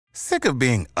Sick of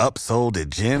being upsold at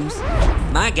gyms?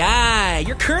 My guy,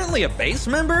 you're currently a base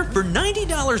member? For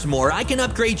 $90 more, I can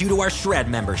upgrade you to our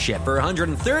Shred membership. For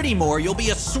 $130 more, you'll be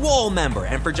a Swole member.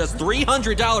 And for just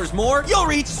 $300 more, you'll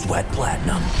reach Sweat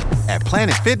Platinum. At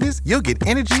Planet Fitness, you'll get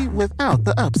energy without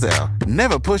the upsell.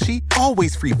 Never pushy,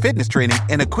 always free fitness training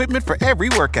and equipment for every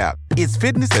workout. It's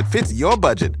fitness that fits your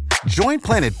budget. Join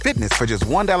Planet Fitness for just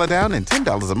 $1 down and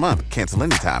 $10 a month. Cancel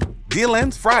anytime. Deal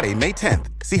ends Friday, May 10th.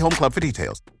 See Home Club for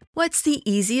details. What's the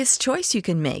easiest choice you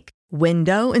can make?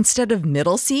 Window instead of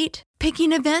middle seat?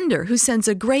 Picking a vendor who sends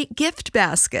a great gift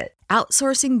basket?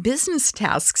 Outsourcing business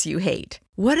tasks you hate?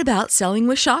 What about selling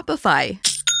with Shopify?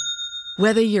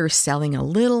 Whether you're selling a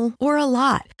little or a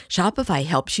lot, Shopify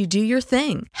helps you do your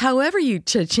thing, however you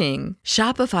cha-ching.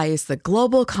 Shopify is the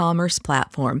global commerce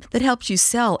platform that helps you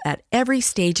sell at every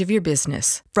stage of your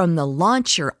business. From the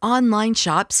launch your online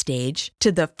shop stage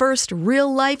to the first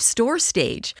real-life store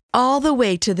stage, all the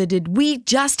way to the did we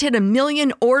just hit a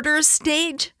million orders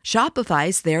stage.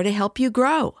 Shopify's there to help you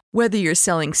grow. Whether you're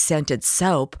selling scented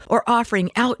soap or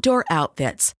offering outdoor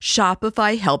outfits,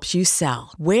 Shopify helps you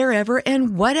sell. Wherever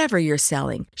and whatever you're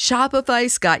selling,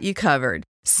 Shopify's got you covered.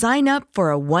 Sign up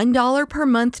for a $1 per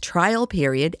month trial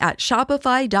period at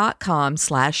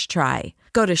shopify.com/try.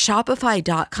 Go to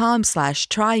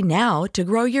shopify.com/try now to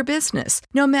grow your business,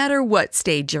 no matter what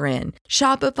stage you're in.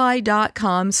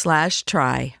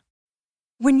 Shopify.com/try.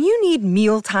 When you need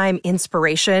mealtime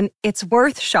inspiration, it's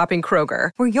worth shopping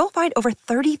Kroger, where you'll find over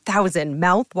 30,000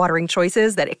 mouth-watering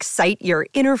choices that excite your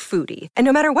inner foodie. And no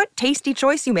matter what tasty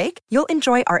choice you make, you'll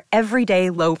enjoy our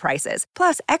everyday low prices,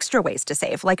 plus extra ways to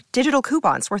save, like digital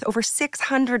coupons worth over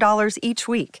 $600 each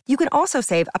week. You can also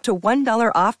save up to $1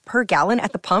 off per gallon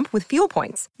at the pump with fuel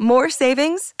points. More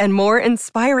savings and more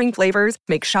inspiring flavors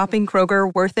make shopping Kroger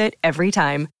worth it every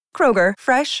time. Kroger,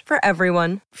 fresh for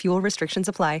everyone. Fuel restrictions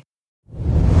apply.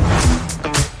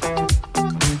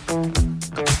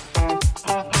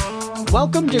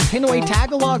 Welcome to Pinoy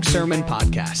Tagalog Sermon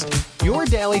Podcast, your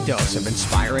daily dose of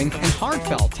inspiring and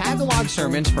heartfelt Tagalog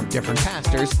sermons from different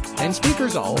pastors and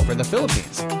speakers all over the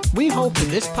Philippines. We hope that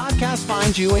this podcast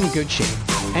finds you in good shape.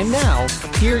 And now,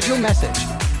 here's your message.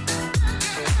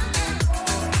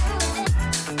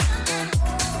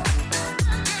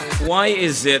 Why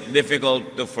is it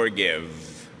difficult to forgive?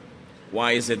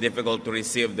 Why is it difficult to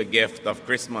receive the gift of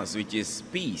Christmas, which is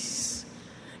peace?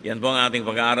 Yan po ang ating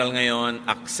pag-aaral ngayon.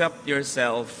 Accept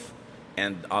yourself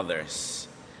and others.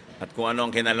 At kung ano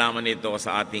ang kinalaman nito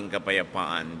sa ating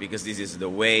kapayapaan, because this is the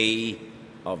way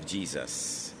of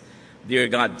Jesus. Dear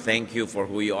God, thank you for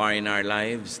who you are in our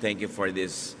lives. Thank you for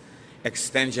this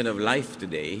extension of life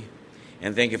today.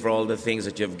 And thank you for all the things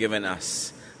that you've given us,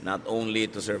 not only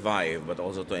to survive, but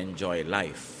also to enjoy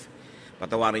life.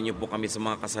 Patawarin niyo po kami sa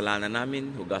mga kasalanan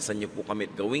namin. Hugasan niyo po kami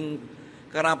at gawing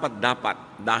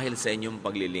karapat-dapat dahil sa inyong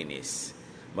paglilinis.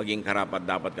 Maging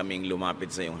karapat-dapat kaming lumapit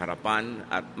sa iyong harapan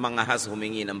at mangahas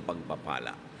humingi ng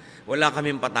pagpapala. Wala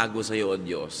kaming patago sa iyo, O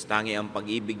Diyos. Tangi ang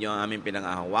pag-ibig niyo ang aming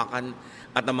pinangahawakan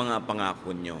at ang mga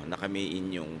pangako niyo na kami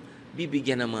inyong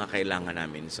bibigyan ng mga kailangan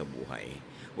namin sa buhay.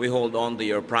 We hold on to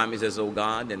your promises, O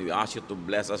God, and we ask you to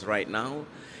bless us right now.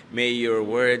 May your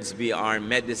words be our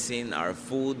medicine, our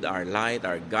food, our light,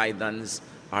 our guidance,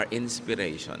 our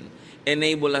inspiration.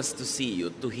 Enable us to see you,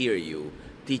 to hear you.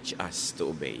 Teach us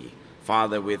to obey.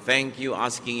 Father, we thank you,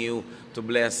 asking you to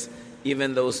bless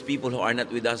even those people who are not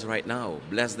with us right now.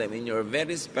 Bless them in your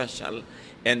very special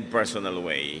and personal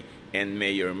way. And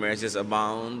may your mercies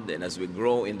abound. And as we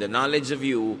grow in the knowledge of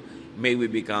you, may we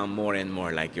become more and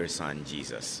more like your Son,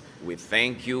 Jesus. We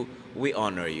thank you. We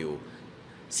honor you.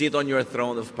 Sit on your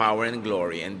throne of power and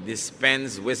glory and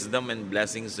dispense wisdom and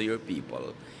blessings to your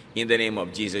people. In the name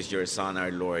of Jesus, your Son,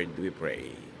 our Lord, we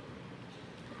pray.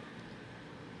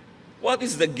 What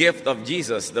is the gift of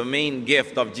Jesus? The main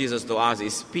gift of Jesus to us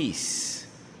is peace.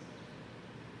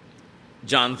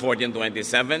 John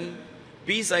 14:27,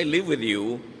 peace I leave with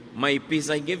you, my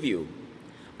peace I give you.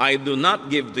 I do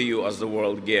not give to you as the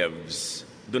world gives.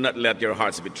 Do not let your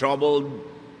hearts be troubled,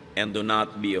 and do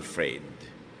not be afraid.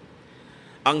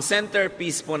 Ang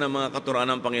centerpiece po ng mga katuruan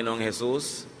ng Panginoong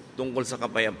Jesus tungkol sa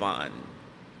kapayapaan.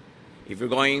 If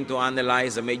you're going to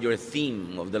analyze the major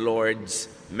theme of the Lord's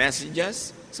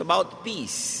messages, it's about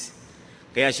peace.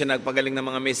 Kaya siya nagpagaling ng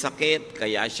mga may sakit,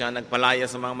 kaya siya nagpalaya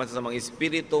sa mga masasamang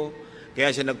espiritu, kaya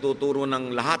siya nagtuturo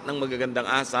ng lahat ng magagandang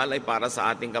asal ay para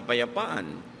sa ating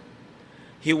kapayapaan.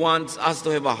 He wants us to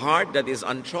have a heart that is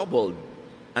untroubled,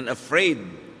 unafraid,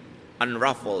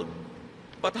 unruffled.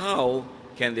 But how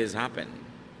can this happen?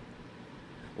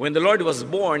 When the Lord was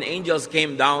born, angels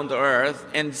came down to earth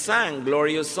and sang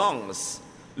glorious songs.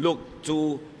 Luke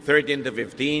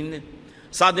 2:13-15.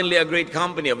 Suddenly a great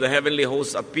company of the heavenly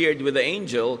hosts appeared with the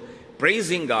angel,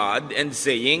 praising God and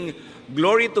saying,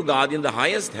 "Glory to God in the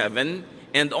highest heaven,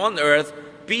 and on earth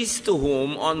peace to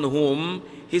on whom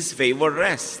His favor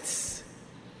rests."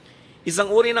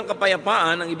 Isang uri ng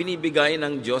kapayapaan ang ibinibigay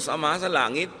ng Diyos Ama sa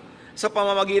langit sa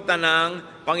pamamagitan ng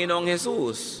Panginoong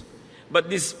Hesus. But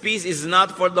this peace is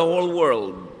not for the whole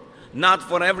world, not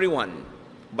for everyone,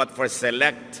 but for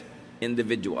select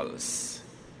individuals.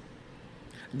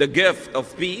 The gift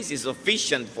of peace is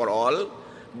sufficient for all,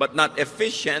 but not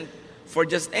efficient for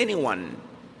just anyone.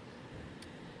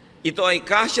 Ito ay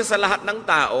kasya sa lahat ng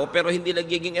tao, pero hindi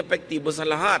nagiging epektibo sa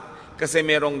lahat. Kasi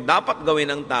merong dapat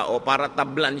gawin ng tao para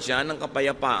tablan siya ng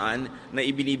kapayapaan na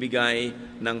ibinibigay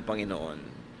ng Panginoon.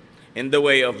 And the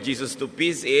way of Jesus to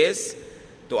peace is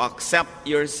to accept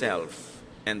yourself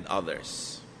and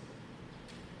others.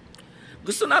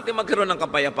 Gusto natin magkaroon ng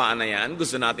kapayapaan na yan,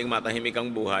 gusto nating matahimik ang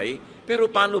buhay, pero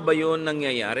paano ba yun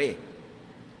nangyayari?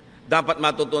 Dapat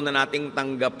matutunan nating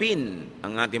tanggapin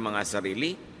ang ating mga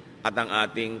sarili at ang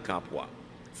ating kapwa.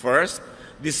 First,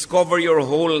 discover your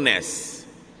wholeness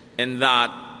and that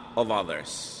of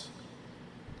others.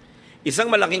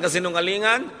 Isang malaking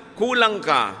kasinungalingan, kulang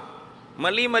ka,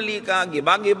 mali-mali ka,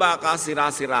 giba-giba ka,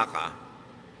 sira-sira ka.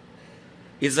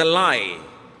 It's a lie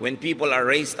when people are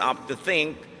raised up to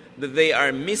think that they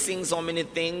are missing so many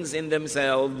things in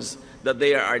themselves, that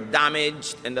they are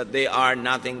damaged, and that they are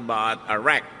nothing but a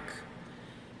wreck.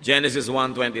 Genesis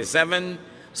 1:27,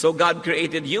 so God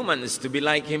created humans to be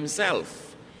like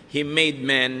Himself. He made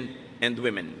men and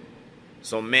women.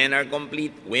 So men are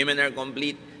complete, women are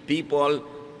complete, people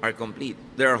are complete.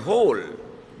 They're whole,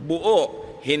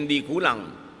 buo, hindi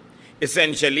kulang.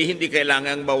 Essentially, hindi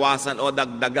kailangang bawasan o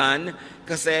dagdagan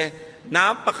kasi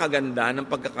napakaganda ng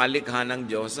pagkakalikha ng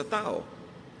Diyos sa tao.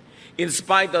 In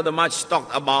spite of the much talked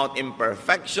about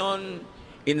imperfection,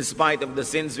 in spite of the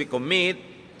sins we commit,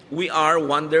 we are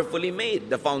wonderfully made.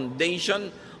 The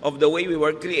foundation of the way we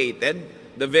were created,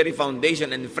 the very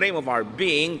foundation and frame of our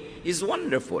being is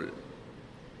wonderful.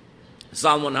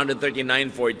 Psalm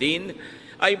 139:14,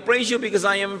 I praise you because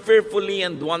I am fearfully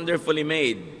and wonderfully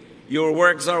made. Your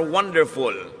works are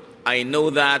wonderful. I know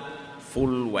that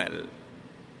full well.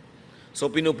 So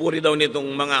pinupuri daw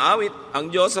nitong mga awit ang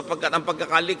Diyos sapagkat ang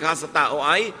pagkakalikha sa tao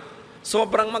ay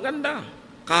sobrang maganda,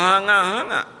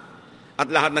 kahanga-hanga. At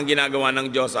lahat ng ginagawa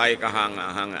ng Diyos ay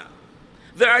kahanga-hanga.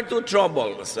 There are two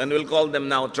troubles, and we'll call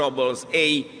them now troubles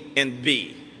A and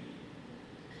B.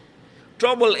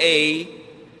 Trouble A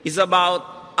is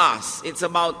about us. It's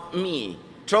about me.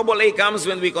 Trouble A comes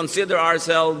when we consider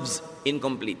ourselves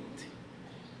incomplete.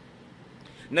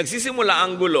 Nagsisimula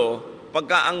ang gulo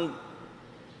pagka ang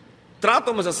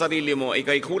trato mo sa sarili mo,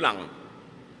 ikay kulang.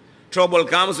 Trouble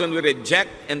comes when we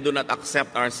reject and do not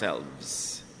accept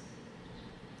ourselves.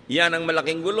 Yan ang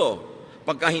malaking gulo.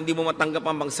 Pagka hindi mo matanggap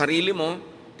ang sarili mo,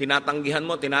 tinatanggihan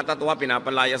mo, tinatatwa,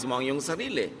 pinapalayas mo ang iyong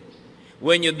sarili.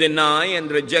 When you deny and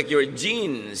reject your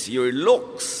genes, your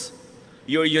looks,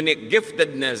 your unique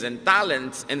giftedness and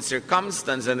talents and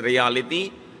circumstance and reality,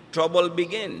 trouble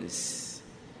begins.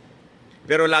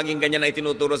 Pero laging ganyan ay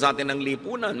tinuturo sa atin ng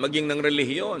lipunan, maging ng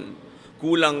relihiyon.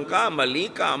 Kulang ka,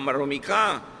 mali ka, marumi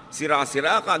ka,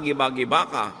 sira-sira ka, giba-giba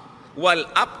ka. While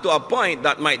up to a point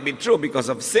that might be true because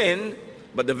of sin,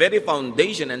 but the very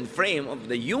foundation and frame of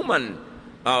the human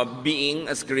being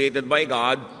as created by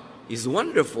God is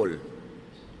wonderful.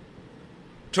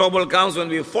 Trouble comes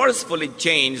when we forcefully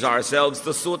change ourselves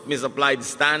to suit misapplied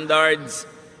standards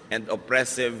and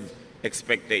oppressive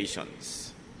expectations.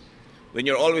 When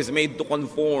you're always made to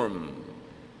conform.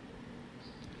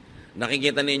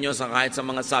 Nakikita ninyo kahit sa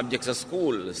mga subject sa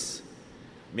schools,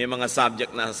 may mga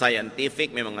subject na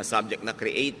scientific, may mga subject na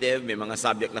creative, may mga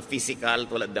subject na physical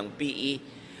tulad ng PE,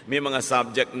 may mga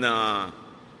subject na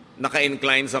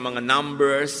naka-incline sa mga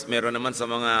numbers, meron naman sa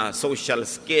mga social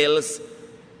skills.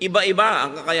 Iba-iba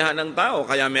ang kakayahan ng tao,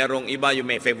 kaya merong iba yung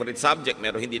may favorite subject,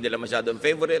 merong hindi nila masyadong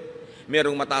favorite,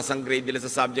 merong mataas ang grade nila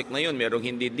sa subject na yun, merong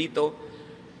hindi dito.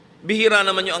 Bihira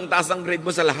naman yung ang taas ang grade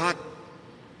mo sa lahat.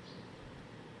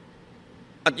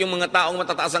 At yung mga taong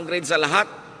matataas ang grade sa lahat,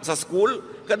 sa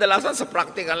school, kadalasan sa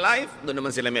practical life, doon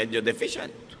naman sila medyo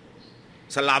deficient.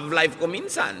 Sa love life ko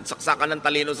minsan, saksakan ng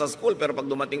talino sa school, pero pag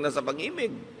dumating na sa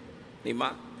pag-ibig, di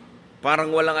ba?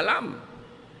 Parang walang alam.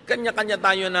 Kanya-kanya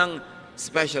tayo ng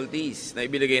specialties na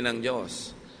ibinigay ng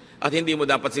Diyos. At hindi mo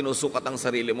dapat sinusukat ang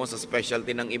sarili mo sa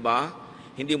specialty ng iba.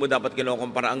 Hindi mo dapat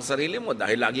kinukumpara ang sarili mo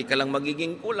dahil lagi ka lang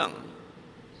magiging kulang.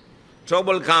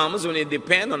 Trouble comes when we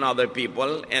depend on other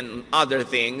people and other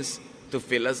things to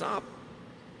fill us up.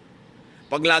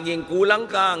 Pag laging kulang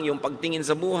ka ang iyong pagtingin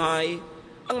sa buhay,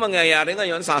 Ang mangyayari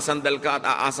ngayon, sasandal ka at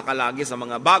aasa ka lagi sa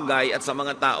mga bagay at sa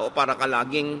mga tao para ka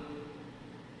laging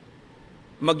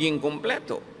maging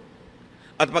kumpleto.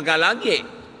 At pagka lagi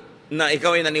na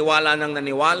ikaw ay naniwala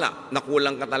na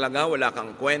kulang ka talaga, wala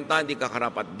kang kwenta, hindi ka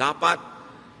karapat-dapat,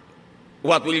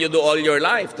 what will you do all your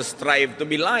life? To strive to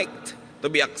be liked, to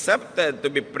be accepted,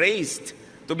 to be praised,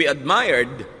 to be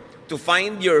admired, to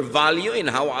find your value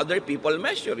in how other people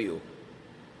measure you.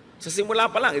 Sa simula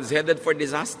pa lang, it's headed for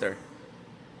disaster.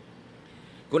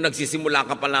 Kung nagsisimula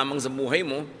ka pa lamang sa buhay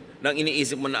mo, nang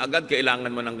iniisip mo na agad, kailangan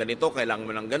mo ng ganito, kailangan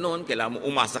mo ng ganon, kailangan mo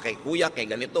umasa kay kuya, kay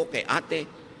ganito, kay ate.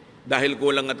 Dahil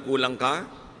kulang at kulang ka,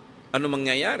 ano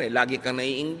mangyayari? Lagi kang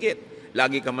naiinggit,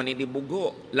 lagi kang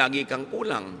maninibugo, lagi kang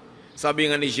kulang. Sabi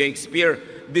nga ni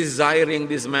Shakespeare, desiring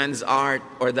this man's art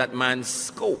or that man's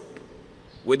scope,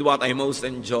 with what I most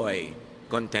enjoy,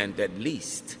 contented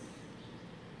least.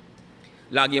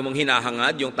 Lagi mong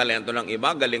hinahangad yung talento ng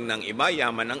iba, galing ng iba,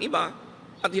 yaman ng iba,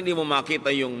 at hindi mo makita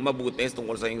yung mabuti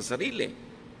tungkol sa iyong sarili.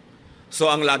 So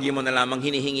ang lagi mo na lamang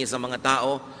hinihingi sa mga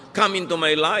tao, come into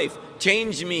my life,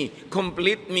 change me,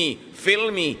 complete me,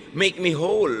 fill me, make me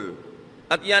whole.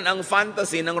 At yan ang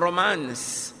fantasy ng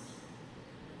romance.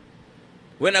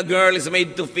 When a girl is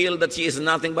made to feel that she is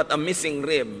nothing but a missing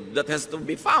rib that has to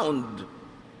be found.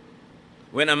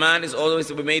 When a man is always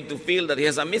to be made to feel that he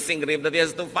has a missing rib that he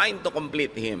has to find to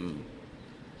complete him.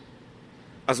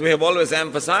 As we have always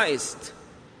emphasized,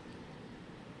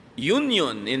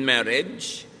 union in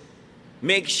marriage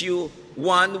makes you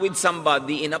one with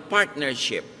somebody in a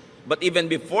partnership. But even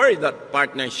before that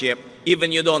partnership,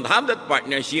 even you don't have that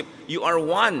partnership, you are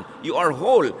one, you are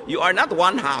whole, you are not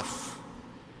one half.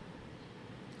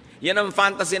 Yan ang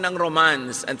fantasy ng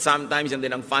romance at sometimes yan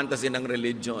din ang fantasy ng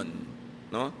religion.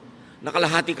 No?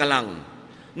 Nakalahati ka lang.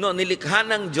 No, nilikha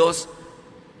ng Diyos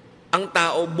ang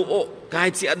tao buo.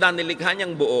 Kahit si Adan nilikha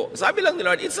niyang buo. Sabi lang ni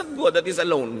Lord, it's not good that he's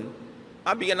alone.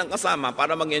 Bigyan ng kasama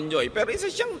para mag-enjoy. Pero isa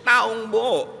siyang taong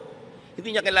buo.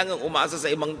 Hindi niya kailangang umasa sa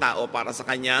ibang tao para sa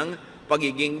kanyang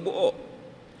pagiging buo.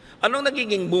 Anong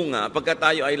nagiging bunga pagka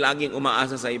tayo ay laging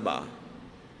umaasa sa iba?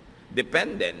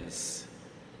 Dependence.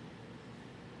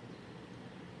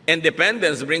 And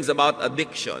dependence brings about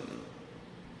addiction.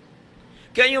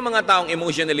 Kaya yung mga taong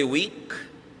emotionally weak,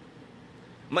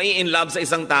 mai-in-love sa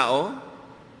isang tao,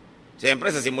 siyempre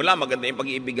sa simula maganda yung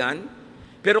pag-iibigan,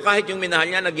 pero kahit yung minahal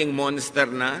niya naging monster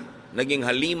na, naging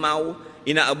halimaw,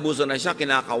 inaabuso na siya,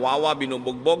 kinakawawa,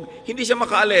 binubugbog, hindi siya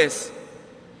makaalis.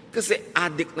 Kasi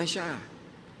addict na siya.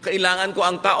 Kailangan ko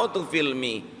ang tao to feel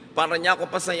me, para niya ako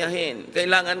pasayahin.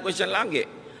 Kailangan ko siya lagi.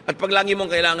 At pag lagi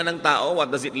mong kailangan ng tao, what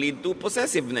does it lead to?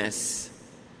 Possessiveness.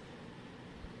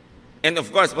 And of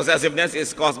course, possessiveness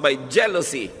is caused by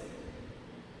jealousy.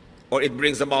 Or it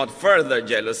brings about further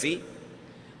jealousy.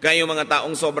 Kaya yung mga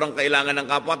taong sobrang kailangan ng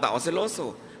kapwa-tao,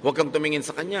 seloso. Huwag kang tumingin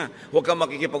sa kanya. Huwag kang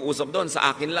makikipag-usap doon.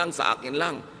 Sa akin lang, sa akin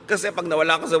lang. Kasi pag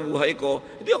nawala ka sa buhay ko,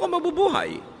 hindi ako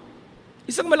mabubuhay.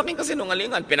 Isang malaking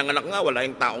kasinungalingan. Pinanganak nga, wala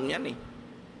yung taong yan eh.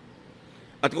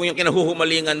 At kung yung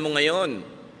kinahuhumalingan mo ngayon,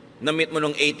 na-meet mo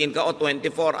nung 18 ka o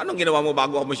 24, anong ginawa mo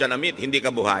bago mo siya na-meet? Hindi ka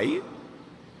buhay?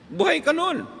 Buhay ka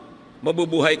nun.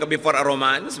 Mabubuhay ka before a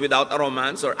romance, without a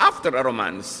romance, or after a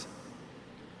romance.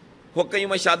 Huwag kayo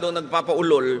masyadong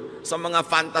nagpapaulol sa mga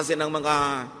fantasy ng mga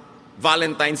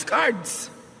Valentine's cards.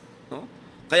 No?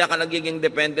 Kaya ka nagiging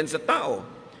dependent sa tao.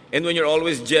 And when you're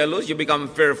always jealous, you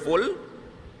become fearful.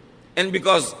 And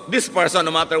because this person,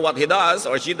 no matter what he does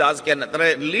or she does, cannot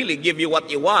really give you what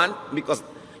you want, because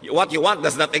what you want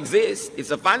does not exist.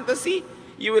 It's a fantasy.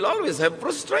 You will always have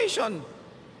frustration.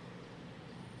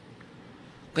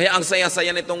 Kaya ang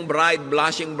saya-saya nitong bride,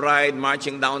 blushing bride,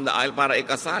 marching down the aisle para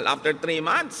ikasal. After 3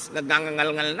 months,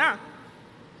 nagngangal-ngal na.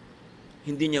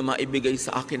 Hindi niya maibigay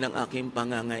sa akin ang aking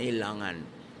pangangailangan.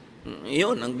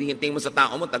 Yun, ang tingin mo sa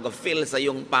tao mo, taga-fill sa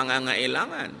iyong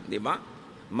pangangailangan. Di ba?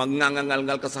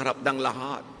 Magngangal-ngal ka sa harap ng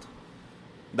lahat.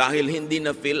 Dahil hindi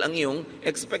na-fill ang iyong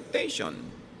expectation.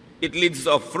 It leads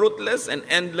to a fruitless and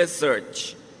endless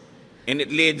search. And it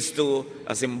leads to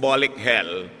a symbolic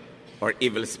hell or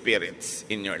evil spirits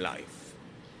in your life.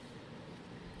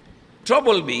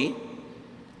 Trouble B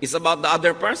is about the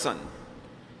other person.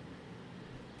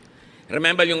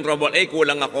 Remember yung trouble A,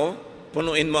 kulang ako,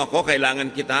 punuin mo ako,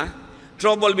 kailangan kita.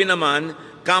 Trouble B naman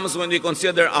comes when we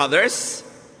consider others,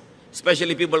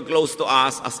 especially people close to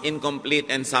us, as incomplete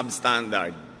and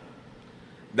substandard.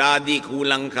 Daddy,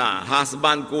 kulang ka.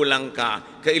 Husband, kulang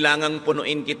ka. Kailangang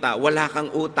punuin kita. Wala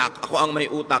kang utak. Ako ang may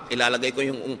utak. Ilalagay ko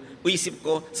yung isip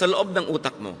ko sa loob ng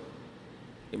utak mo.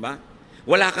 Diba?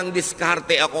 Wala kang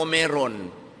diskarte. Ako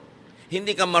meron.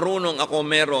 Hindi ka marunong. Ako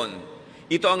meron.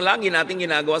 Ito ang lagi natin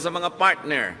ginagawa sa mga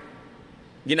partner.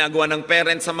 ginagawa ng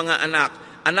parents sa mga anak.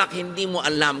 Anak, hindi mo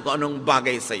alam kung anong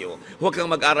bagay sa'yo. Huwag kang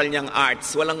mag-aral niyang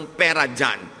arts. Walang pera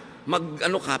dyan.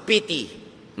 Pity.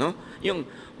 No? Yung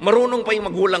marunong pa yung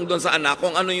magulang doon sa anak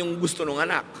kung ano yung gusto ng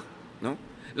anak. No?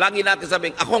 Lagi natin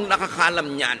sabing, akong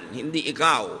nakakalam niyan, hindi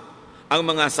ikaw. Ang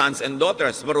mga sons and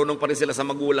daughters, marunong pa rin sila sa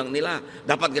magulang nila.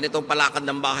 Dapat ganitong palakad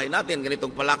ng bahay natin,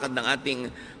 ganitong palakad ng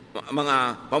ating mga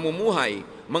pamumuhay.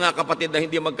 Mga kapatid na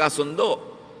hindi magkasundo.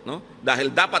 No? Dahil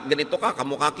dapat ganito ka,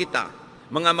 kamukha kita.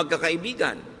 Mga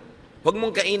magkakaibigan, huwag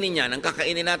mong kainin yan. Ang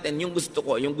kakainin natin, yung gusto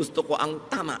ko ang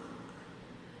tama.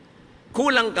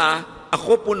 Kulang ka,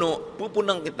 ako puno,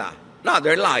 pupunang kita.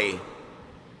 Another lie.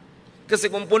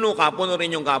 Kasi kung puno ka, puno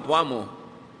rin yung kapwa mo.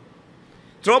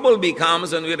 Trouble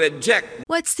becomes when we reject.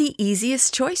 What's the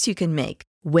easiest choice you can make?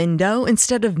 Window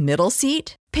instead of middle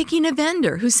seat? Picking a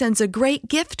vendor who sends a great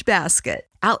gift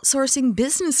basket? Outsourcing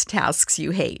business tasks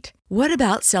you hate? What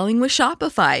about selling with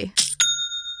Shopify?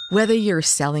 Whether you're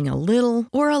selling a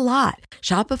little or a lot,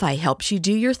 Shopify helps you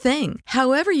do your thing,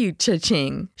 however you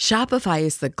cha-ching. Shopify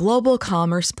is the global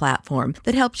commerce platform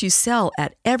that helps you sell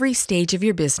at every stage of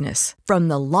your business.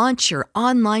 From the launch your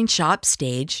online shop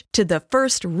stage to the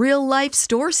first real-life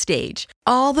store stage,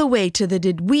 all the way to the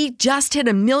did we just hit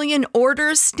 1 million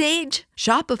orders stage.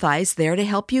 Shopify's there to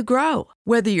help you grow.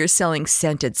 Whether you're selling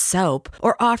scented soap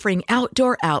or offering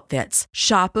outdoor outfits,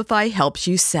 Shopify helps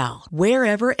you sell.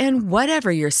 Wherever and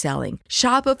whatever you're selling,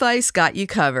 Shopify's got you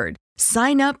covered.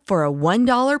 Sign up for a $1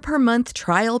 per month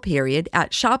trial period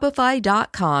at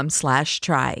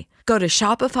shopify.com/try. Go to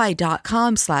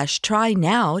shopify.com/try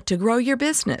now to grow your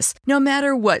business, no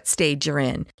matter what stage you're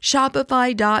in.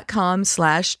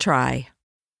 Shopify.com/try.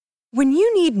 When you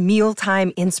need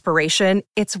mealtime inspiration,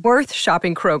 it's worth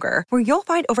shopping Kroger, where you'll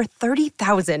find over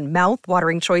 30,000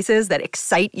 mouth-watering choices that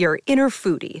excite your inner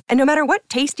foodie. And no matter what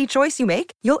tasty choice you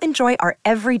make, you'll enjoy our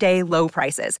everyday low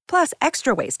prices, plus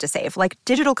extra ways to save, like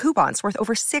digital coupons worth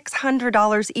over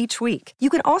 $600 each week. You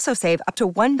can also save up to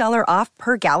 $1 off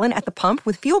per gallon at the pump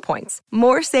with fuel points.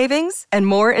 More savings and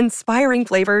more inspiring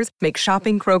flavors make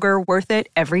shopping Kroger worth it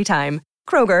every time.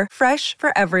 Kroger, fresh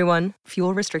for everyone.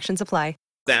 Fuel restrictions apply.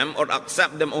 Them or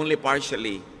accept them only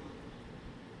partially.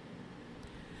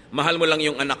 Mahal mo lang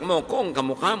yung anak mo kung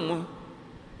kamukha mo.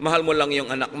 Mahal mo lang yung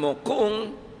anak mo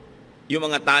kung yung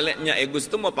mga talent niya,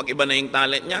 gusto mo, pag iba na yung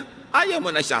talent niya, ayaw mo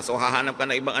na siya. So hahanap ka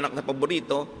na ibang anak na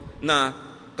paborito na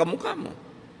kamukha mo.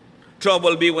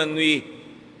 Trouble be when we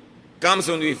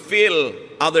fill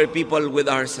other people with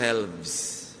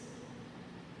ourselves.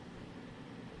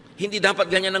 Hindi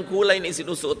dapat ganyan ang kulay na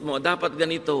isinusuot mo. Dapat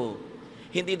ganito.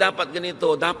 Hindi dapat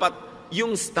ganito. Dapat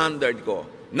yung standard ko.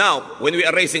 Now, when we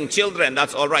are raising children,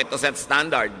 that's all right to set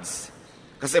standards.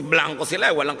 Kasi blanco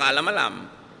sila, walang kaalam-alam.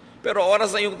 Pero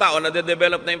oras na yung tao na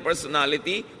de-develop na yung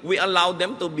personality, we allow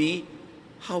them to be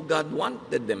how God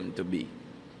wanted them to be.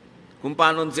 Kung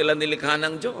paano sila nilikha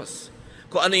ng Diyos.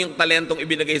 Kung ano yung talentong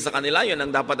ibinigay sa kanila, yun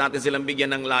ang dapat natin silang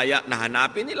bigyan ng laya na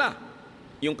hanapin nila.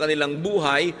 Yung kanilang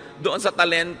buhay doon sa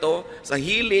talento, sa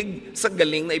hilig, sa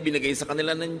galing na ibinigay sa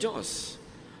kanila ng Diyos.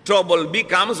 Trouble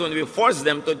becomes when we force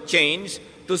them to change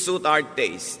to suit our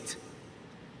taste.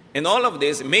 And all of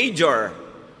this, major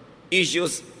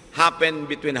issues happen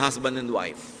between husband and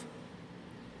wife.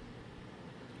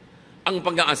 Ang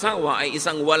pag-aasawa ay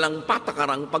isang walang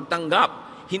patakarang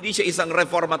pagtanggap. Hindi siya isang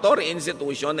reformatory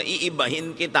institution na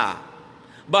iibahin kita.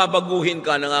 Babaguhin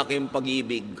ka ng aking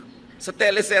pag-ibig. Sa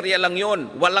teleserye lang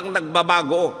yon, walang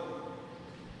nagbabago.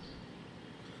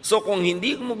 So kung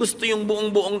hindi mo gusto yung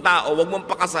buong-buong tao, wag mong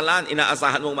pakasalan,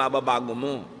 inaasahan mong mababago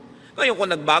mo. Ngayon kung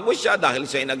nagbago siya dahil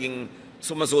siya ay naging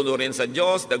sumusunod rin sa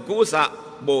Diyos, nagkusa,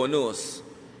 bonus.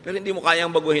 Pero hindi mo kayang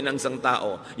baguhin ang isang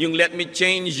tao. Yung let me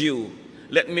change you,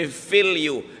 let me fill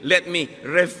you, let me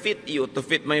refit you to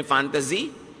fit my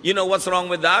fantasy. You know what's wrong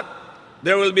with that?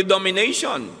 There will be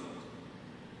domination.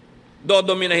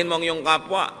 Dodominahin mo ang iyong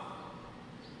kapwa.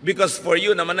 Because for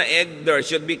you naman na egg, there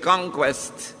should be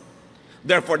conquest.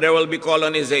 Therefore, there will be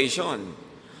colonization.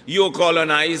 You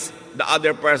colonize the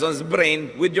other person's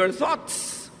brain with your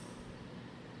thoughts.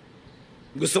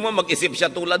 Gusto mo mag-isip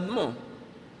siya tulad mo.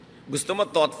 Gusto mo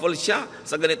thoughtful siya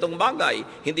sa ganitong bagay.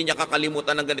 Hindi niya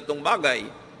kakalimutan ng ganitong bagay.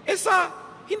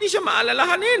 Hindi siya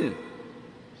maalalahanin.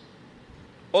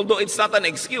 Although it's not an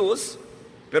excuse,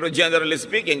 pero generally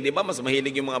speaking, di ba, mas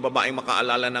mahilig yung mga babaeng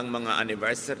makaalala ng mga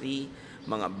anniversary,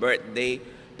 mga birthday,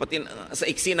 pati sa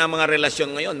iksi na mga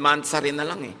relasyon ngayon, monthsary na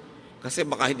lang Kasi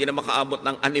baka hindi na makaabot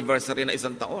ng anniversary na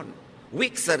isang taon.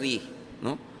 Weeksary,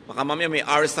 no? Baka mamaya may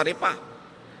hoursary pa.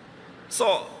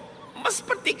 So, mas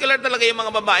particular talaga yung mga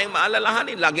babaeng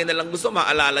maalalahanin. Lagi na lang gusto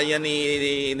maalala yan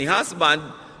ni husband.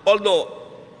 Although,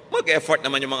 Mag-effort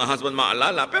naman yung mga husband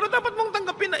maalala, pero dapat mong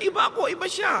tanggapin na iba ako, iba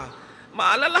siya.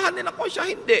 Maalalahanin ako, siya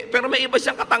hindi. Pero may iba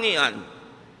siyang katangian.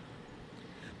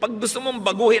 Pag gusto mong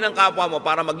baguhin ang kapwa mo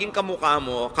para maging kamukha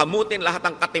mo, kamutin lahat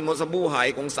ng kati mo sa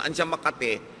buhay kung saan siya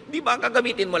makati, di ba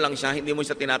gagamitin mo lang siya, hindi mo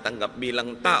siya tinatanggap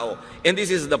bilang tao. And this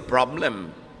is the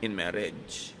problem in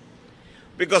marriage.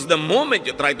 Because the moment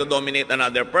you try to dominate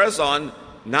another person,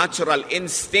 natural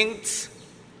instincts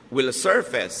will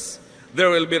surface. There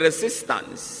will be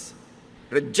resistance,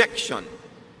 rejection.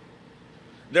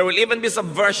 There will even be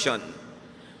subversion.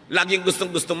 Laging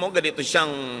gustong-gusto mo, ganito siyang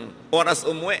oras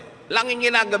umuwi. Laging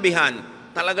ginagabihan,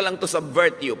 talaga lang to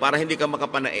subvert you para hindi ka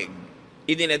makapanaig.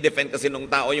 Idine-defend kasi nung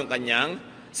tao yung kanyang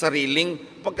sariling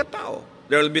pagkatao.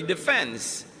 There will be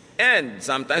defense. And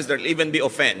sometimes there will even be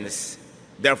offense.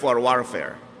 Therefore,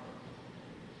 warfare.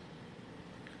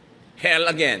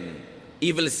 Hell again,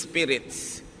 evil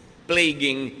spirits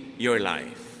plaguing your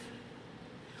life.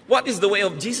 What is the way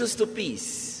of Jesus to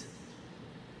peace?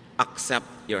 Accept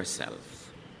yourself.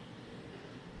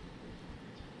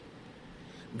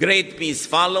 Great peace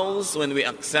follows when we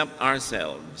accept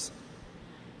ourselves.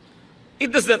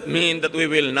 It does not mean that we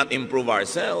will not improve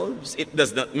ourselves. It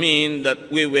does not mean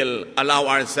that we will allow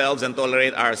ourselves and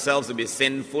tolerate ourselves to be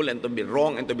sinful and to be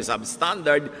wrong and to be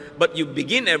substandard. But you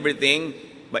begin everything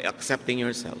by accepting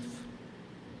yourself.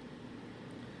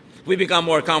 We become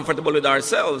more comfortable with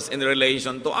ourselves in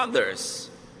relation to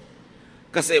others.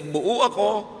 Kasi buo ako,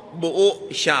 buo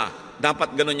siya.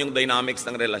 Dapat ganun yung dynamics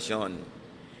ng relasyon.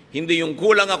 Hindi yung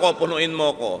kulang ako, punuin mo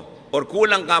ko. Or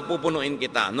kulang ka, pupunuin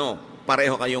kita. No,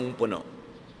 pareho kayong puno.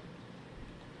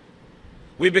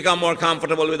 We become more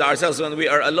comfortable with ourselves when we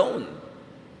are alone.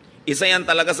 Isa yan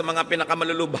talaga sa mga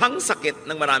pinakamalulubhang sakit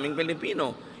ng maraming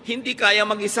Pilipino. Hindi kaya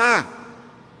mag-isa.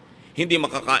 Hindi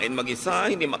makakain mag-isa,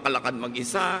 hindi makalakad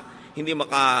mag-isa, hindi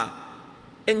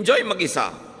maka-enjoy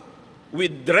mag-isa.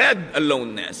 We dread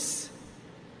aloneness.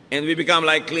 And we become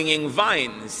like clinging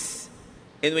vines.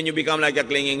 And when you become like a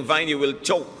clinging vine, you will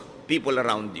choke people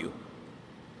around you.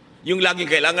 Yung lagi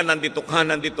kailangan nandito ka,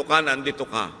 nandito ka, nandito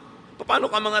ka.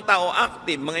 Paano ka mga tao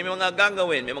active, may mga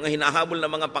gagawin, may mga hinahabol na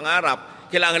mga pangarap,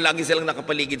 kailangan lagi silang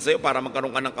nakapaligid sa'yo para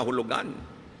magkaroon ka ng kahulugan.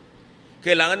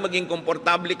 Kailangan maging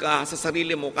komportable ka sa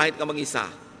sarili mo kahit ka mag-isa.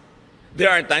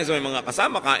 There are times when may mga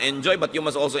kasama ka, enjoy, but you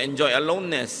must also enjoy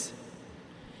aloneness.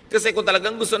 Kasi kung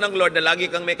talagang gusto ng Lord na lagi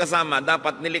kang may kasama,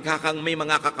 dapat nilikha kang may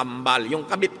mga kakambal, yung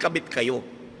kabit-kabit kayo.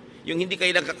 Yung hindi kayo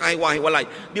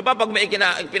nagkakahiwa-hiwalay. Di ba pag may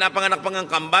pinapanganak pang ang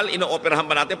kambal, ino-operahan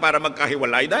pa natin para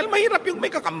magkahiwalay? Dahil mahirap yung may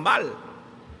kakambal.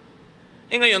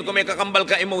 Ngayon, kung may kakambal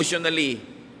ka emotionally,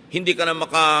 hindi ka na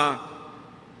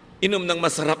inom ng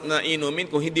masarap na inumin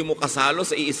kung hindi mo kasalo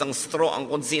sa iisang straw ang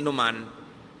kung sino man.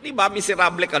 Di ba,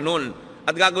 miserable ka nun.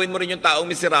 At gagawin mo rin yung taong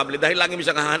miserable dahil lagi mo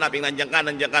siya kahanapin,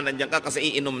 nandiyan ka,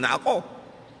 kasi iinom na ako.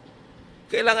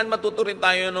 Kailangan matuto rin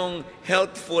tayo ng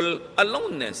healthful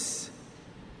aloneness.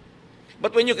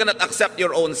 But when you cannot accept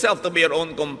your own self to be your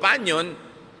own companion,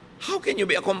 how can you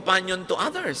be a companion to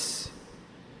others?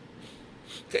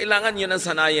 Kailangan yun ang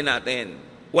sanayin natin.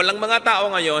 Walang mga tao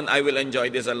ngayon, I will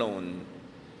enjoy this alone.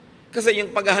 Kasi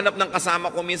yung paghahanap ng kasama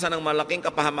ko minsan ng malaking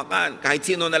kapahamakan, kahit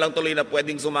sino na lang tuloy na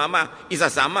pwedeng sumama,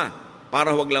 isasama,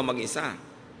 para huwag lang mag-isa.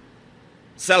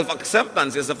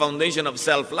 Self-acceptance is the foundation of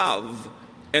self-love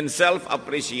and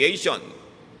self-appreciation.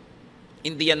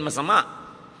 Hindi yan masama.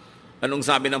 Anong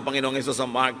sabi ng Panginoong Hesus sa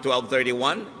Mark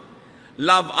 12:31?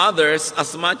 Love others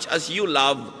as much as you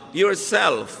love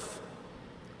yourself.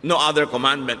 No other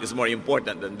commandment is more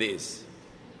important than this.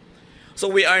 So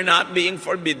we are not being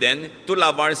forbidden to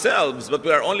love ourselves, but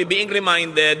we are only being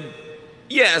reminded,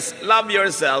 yes, love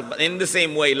yourself, but in the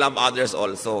same way, love others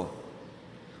also.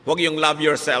 Huwag yung love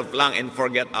yourself lang and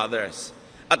forget others.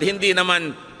 At hindi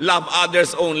naman love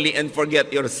others only and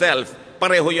forget yourself.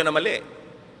 Pareho yun na mali.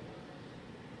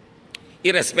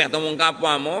 Irespeto mo ang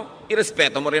kapwa mo,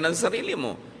 irespeto mo rin ang sarili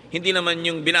mo. Hindi naman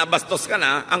yung binabastos ka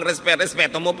na, ang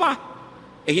respeto mo pa.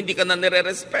 Hindi ka na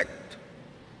nire-respect.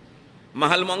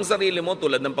 Mahal mo ang sarili mo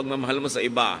tulad ng pagmamahal mo sa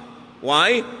iba.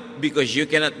 Why? Because you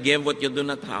cannot give what you do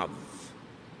not have.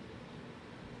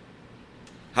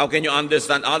 How can you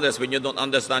understand others when you don't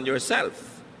understand yourself?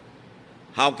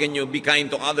 How can you be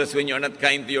kind to others when you're not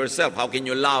kind to yourself? How can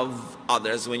you love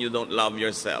others when you don't love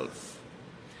yourself?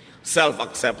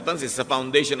 Self-acceptance is the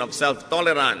foundation of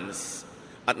self-tolerance.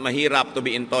 At mahirap to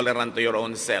be intolerant to your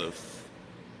own self.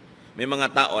 May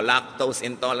mga tao, lactose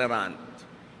intolerant.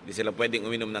 Hindi sila pwedeng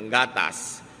uminom ng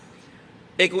gatas.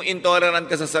 Kung intolerant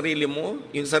ka sa sarili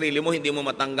mo, yung sarili mo hindi mo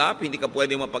matanggap, hindi ka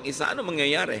pwedeng mapag-isa, ano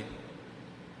mangyayari?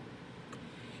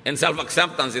 And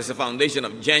self-acceptance is the foundation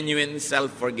of genuine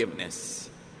self-forgiveness.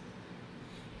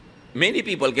 Many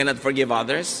people cannot forgive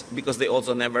others because they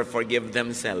also never forgive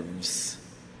themselves.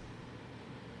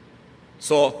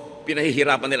 So,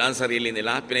 pinahihirapan nila ang sarili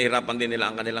nila, pinahihirapan din nila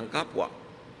ang kanilang kapwa.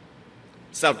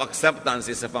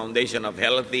 Self-acceptance is a foundation of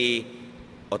healthy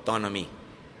autonomy.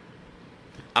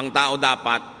 Ang tao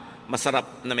dapat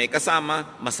masarap na may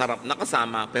kasama, masarap na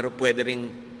kasama, pero pwede ring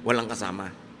walang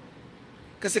kasama.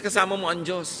 Kasi kasama mo ang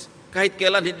Diyos. Kahit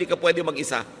kailan hindi ka pwede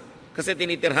mag-isa. Kasi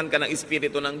tinitirhan ka ng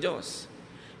Espiritu ng Diyos.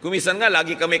 Kumisan nga,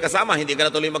 lagi ka may kasama, hindi ka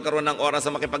na tuloy magkaroon ng oras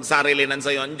sa makipagsarilinan sa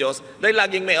iyo ang Diyos dahil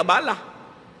laging may abala.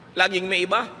 Laging may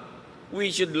iba. We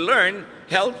should learn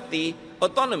healthy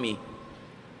autonomy.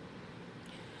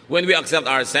 When we accept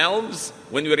ourselves,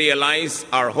 when we realize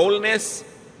our wholeness,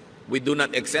 we do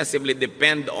not excessively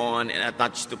depend on and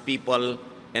attach to people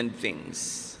and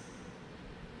things.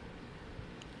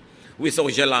 We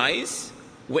socialize,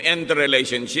 we enter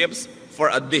relationships for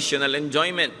additional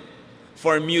enjoyment,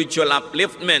 for mutual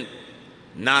upliftment,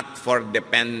 not for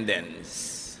dependence.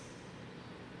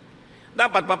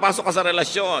 Dapat papasok ka sa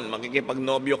relasyon,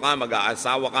 makikipagnobyo ka,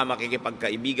 mag-aasawa ka,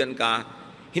 makikipagkaibigan ka,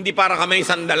 hindi para ka may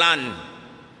sandalan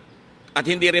at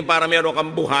hindi rin para meron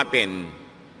kang buhatin.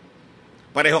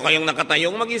 Pareho kayong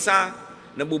nakatayong mag-isa,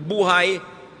 nabubuhay,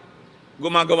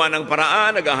 gumagawa ng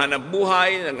paraan, naghahanap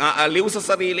buhay, nag-aaliw sa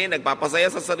sarili,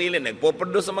 nagpapasaya sa sarili,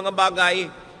 nagpo-produce sa mga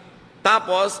bagay.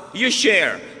 Tapos, you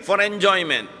share for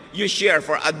enjoyment. You share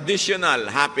for additional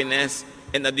happiness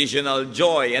and additional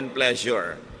joy and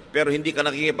pleasure. Pero hindi ka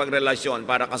nakikipagrelasyon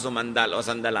para ka sumandal o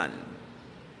sandalan.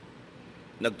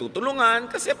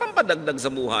 Nagtutulungan kasi pampadagdag sa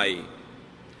buhay.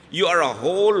 You are a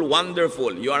whole,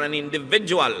 wonderful. You are an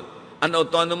individual, an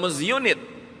autonomous unit.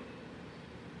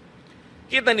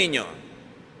 Kita ninyo,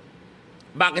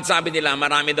 bakit sabi nila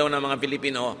marami daw ng mga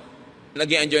Pilipino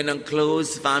nag-i-enjoy ng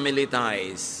close family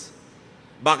ties?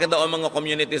 Bakit daw ang mga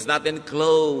communities natin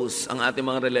close ang ating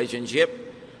mga relationship?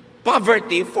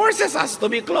 Poverty forces us to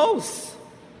be close.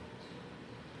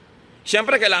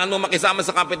 Siyempre, kailangan mo makisama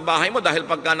sa kapitbahay mo dahil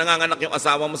pagka nanganganak yung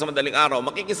asawa mo sa madaling araw,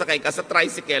 makikisakay ka sa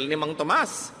tricycle ni Mang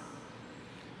Tomas.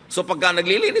 So pagka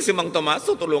naglilinis si Mang Tomas,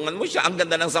 tutulungan mo siya. Ang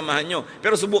ganda ng samahan nyo.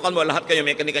 Pero subukan mo, lahat kayo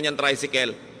may kanya-kanyang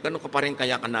tricycle. Ganun ka pa rin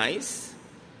kaya ka nice?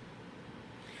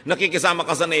 Nakikisama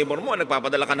ka sa neighbor mo,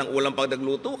 nagpapadala ka ng ulam pag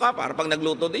nagluto ka, para pag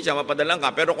nagluto din siya, mapadalang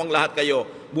ka. Pero kung lahat kayo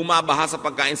bumabaha sa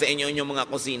pagkain sa inyong mga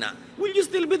kusina, will you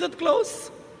still be that close?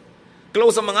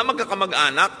 Close sa mga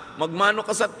magkakamag-anak, magmano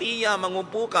ka sa tiya,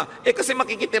 mangupo ka. Kasi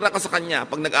makikitira ka sa kanya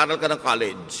pag nag-aral ka ng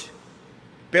college.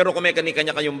 Pero kung may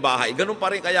kanya-kanya kayong bahay, ganun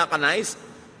pa rin kaya ka nice?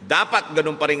 Dapat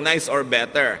ganun pa rin nice or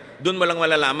better. Doon mo lang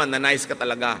malalaman na nice ka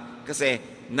talaga. Kasi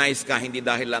nice ka hindi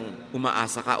dahil lang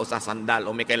umaasa ka o sasandal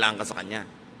o may kailangan ka sa kanya.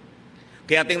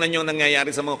 Kaya tingnan nyo ang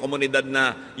nangyayari sa mga komunidad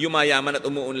na yumayaman at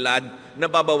umuunlad,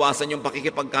 nababawasan yung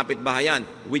pakikipagkapit-bahayan,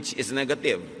 which is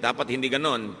negative. Dapat hindi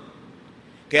ganon.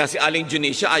 Kaya si Aling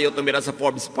Junicia ayaw tumira sa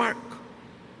Forbes Park.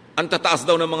 Ang tataas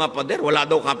daw ng mga pader, wala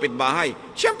daw kapit-bahay.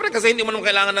 Siyempre kasi hindi mo naman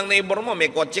kailangan ng neighbor mo, may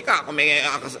kotse ka, kung may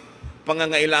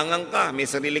pangangailangan ka, may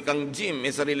sarili kang gym,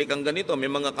 may sarili kang ganito,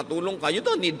 may mga katulong ka. You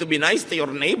don't need to be nice to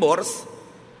your neighbors.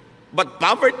 But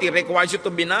poverty requires you to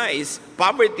be nice.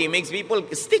 Poverty makes people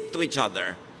stick to each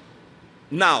other.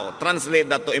 Now,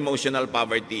 translate that to emotional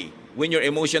poverty. When you're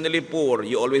emotionally poor,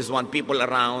 you always want people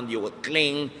around, you will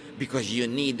cling because you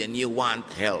need and you want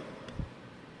help.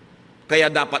 Kaya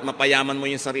dapat mapayaman mo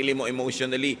yung sarili mo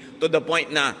emotionally to the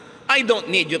point na, I don't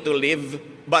need you to live,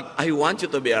 but I want you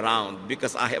to be around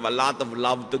because I have a lot of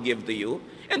love to give to you.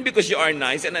 And because you are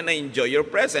nice and I enjoy your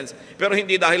presence. Pero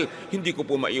hindi dahil hindi ko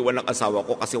po maiwan ang asawa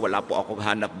ko kasi wala po akong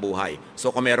hanap buhay.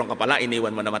 So kung meron ka pala,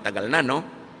 iniwan mo na matagal na, no?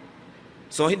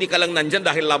 So hindi ka lang nandyan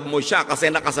dahil love mo siya kasi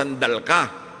nakasandal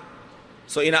ka.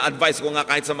 So ina-advise ko nga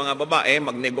kahit sa mga babae,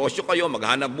 magnegosyo kayo,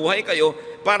 maghanap buhay kayo,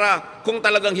 para kung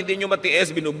talagang hindi nyo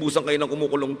matiis, binubusan kayo ng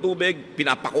kumukulong tubig,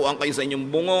 pinapakuan kayo sa inyong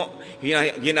bungo,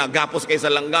 ginagapos kayo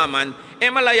sa langgaman,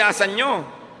 malayasan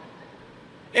nyo.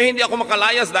 Hindi ako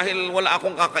makalayas dahil wala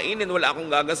akong kakainin, wala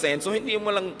akong gagasin. So hindi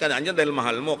mo lang kanyan dahil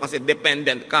mahal mo kasi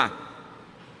dependent ka.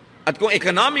 At kung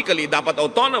economically dapat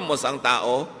autonomous ang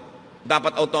tao,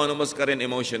 dapat autonomous ka rin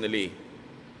emotionally.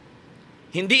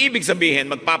 Hindi ibig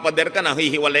sabihin magpapader ka na,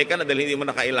 hihiwalay ka na dahil hindi mo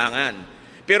na kailangan.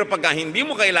 Pero pagka hindi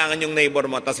mo kailangan yung neighbor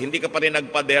mo, tas hindi ka pa rin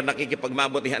nagpader,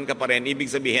 nakikipagmabutihan ka pa rin,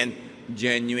 ibig sabihin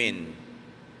genuine.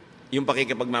 Yung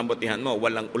pakikipagmabutihan mo,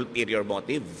 walang ulterior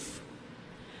motive.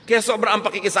 Kaya sobra ang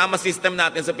pakikisama system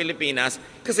natin sa Pilipinas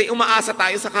kasi umaasa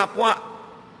tayo sa kapwa.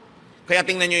 Kaya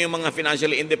tingnan nyo yung mga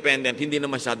financially independent, hindi na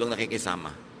masyadong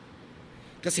nakikisama.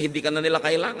 Kasi hindi ka na nila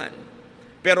kailangan.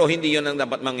 Pero hindi yun ang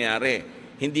dapat mangyari.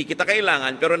 Hindi kita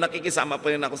kailangan, pero nakikisama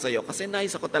pa rin ako sa iyo kasi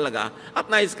nice ako talaga at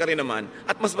nice ka rin naman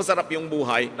at mas masarap yung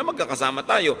buhay na magkakasama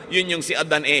tayo. Yun yung si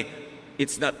Adan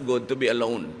it's not good to be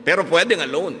alone. Pero pwedeng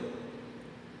alone.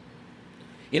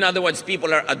 In other words,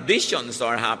 people are additions to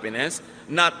our happiness,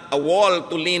 not a wall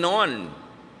to lean on.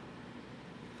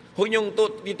 Huwag niyong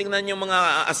titingnan yung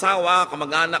mga asawa,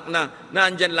 kamag-anak na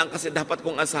naandyan lang kasi dapat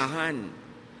kong asahan.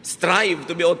 Strive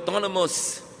to be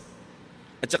autonomous.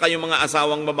 At saka yung mga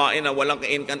asawang babae na walang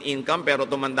ka-income pero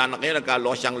tumanda na kayo,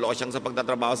 nagka-losyang-losyang sa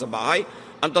pagtatrabaho sa bahay.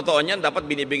 Ang totoo niyan, dapat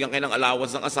binibigyan kayo ng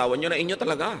allowance ng asawa niyo na inyo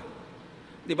talaga.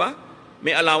 Di ba?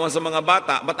 May allowance sa mga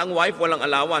bata, but ang wife walang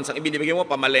allowance. Ang ibinibigay mo,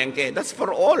 pamalengke. That's for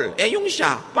all. Yung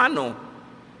siya, paano?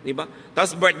 Di ba?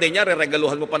 Tapos birthday niya,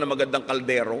 reregaluhan mo pa ng magandang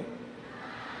kaldero.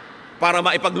 Para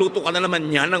maipagluto ka na naman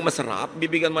niya ng masarap.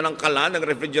 Bibigyan mo ng kalan, ng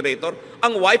refrigerator.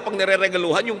 Ang wife, pag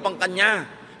nireregaluhan, yung pangkanya.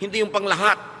 Hindi yung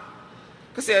panglahat.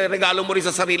 Kasi regalo mo rin sa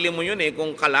sarili mo yun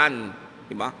kung kalan.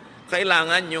 Diba?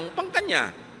 Kailangan yung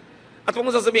pangkanya. At kung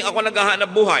sasabihin, ako naghahanap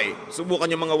buhay, subukan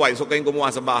yung mga wives, huwag kayong gumawa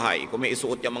sa bahay. Kung may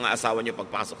isuot yung mga asawa nyo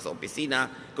pagpasok sa opisina,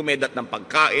 kumedat ng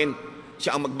pagkain,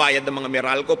 siya ang magbayad ng mga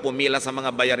Meralco, pumila sa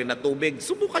mga bayarin na tubig,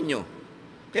 subukan nyo.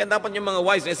 Kaya dapat yung mga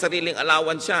wives may sariling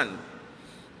allowance yan.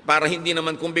 Para hindi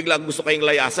naman kung bigla gusto kayong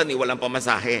layasan, walang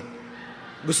pamasahe.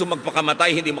 Gusto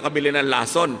magpakamatay, hindi makabili ng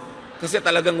lason. Kasi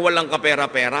talagang walang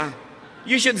kapera-pera.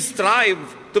 You should strive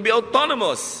to be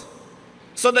autonomous.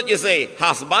 So that you say,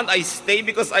 husband, I stay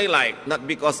because I like, not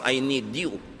because I need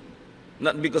you.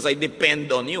 Not because I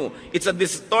depend on you. It's a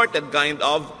distorted kind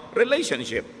of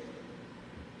relationship.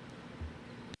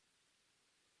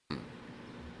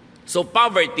 So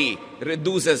poverty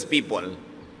reduces people.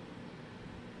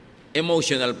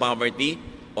 Emotional poverty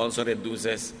also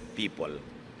reduces people.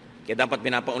 Kaya dapat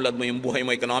pinapaunlad mo yung buhay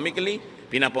mo economically,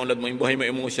 pinapaunlad mo yung buhay mo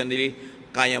emotionally,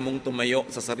 kaya mong tumayo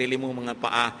sa sarili mong mga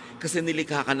paa kasi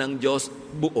nilikha ka ng Diyos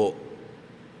buo.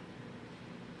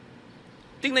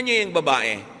 Tingnan niyo yung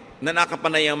babae na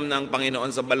nakapanayam ng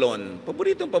Panginoon sa balon.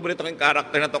 Paborito kong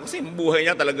karakter na to kasi yung buhay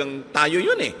niya talagang tayo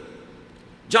yun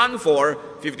John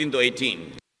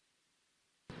 4:15-18.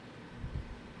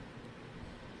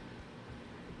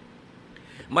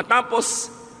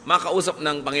 Matapos makausap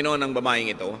ng Panginoon ng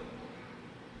babaeng ito,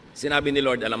 sinabi ni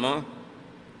Lord, alam mo,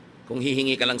 kung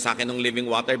hihingi ka lang sa akin ng living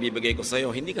water, bibigay ko sa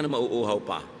iyo, hindi ka na mauuhaw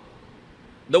pa.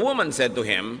 The woman said to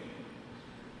him,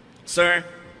 Sir,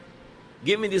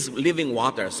 give me this living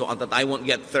water so that I won't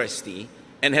get thirsty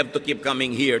and have to keep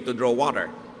coming here to draw water.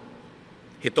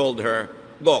 He told her,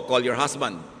 Go, call your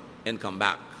husband and come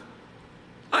back.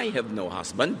 I have no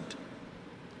husband.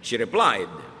 She replied.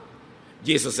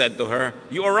 Jesus said to her,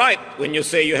 You are right when you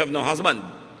say you have no husband.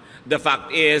 The fact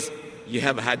is, you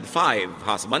have had 5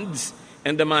 husbands,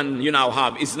 and the man you now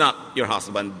have is not your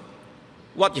husband.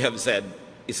 What you have said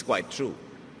is quite true.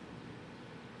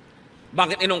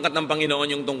 Bakit inungkat ng Panginoon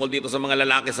yung tungkol dito sa mga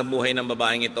lalaki sa buhay ng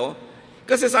babaeng ito?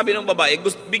 Kasi sabi ng babae,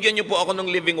 bigyan niyo po ako ng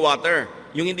living water.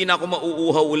 Yung hindi na ako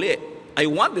mauuhaw uli. I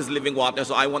want this living water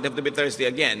so I won't have to be thirsty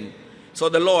again. So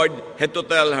the Lord had to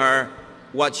tell her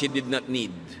what she did not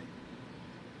need.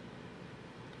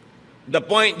 The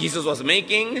point Jesus was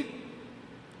making,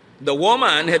 the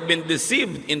woman had been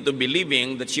deceived into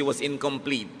believing that she was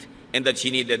incomplete and that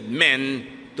she needed men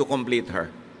to complete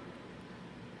her.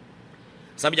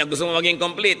 Sabi niya, gusto mo maging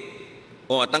complete?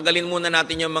 Tanggalin muna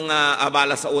natin yung mga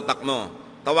abala sa utak mo.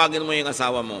 Tawagin mo yung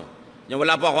asawa mo.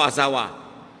 Wala po ako asawa.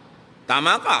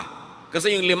 Tama ka.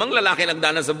 Kasi yung 5 lalaki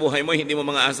nagdaan sa buhay mo, hindi mo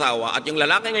mga asawa. At yung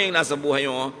lalaki ngayong nasa buhay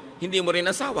mo, hindi mo rin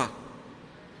asawa.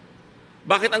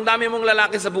 Bakit ang dami mong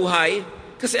lalaki sa buhay?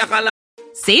 Kasi akala...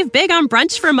 Save big on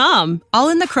brunch for mom,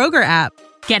 all in the Kroger app.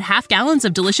 Get half gallons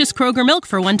of delicious Kroger milk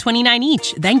for $1.29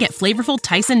 each. Then get flavorful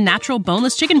Tyson natural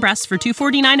boneless chicken breasts for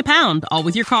 $2.49 a pound, all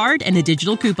with your card and a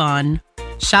digital coupon.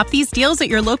 Shop these deals at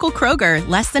your local Kroger,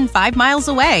 less than 5 miles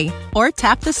away. Or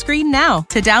tap the screen now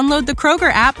to download the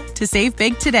Kroger app to save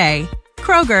big today.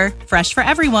 Kroger, fresh for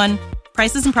everyone.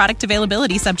 Prices and product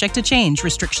availability subject to change.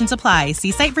 Restrictions apply. See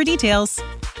site for details.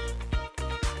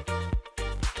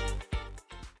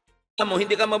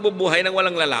 Hindi ka mabubuhay ng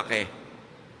walang lalaki.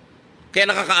 Kaya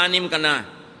nakaka-6 ka na.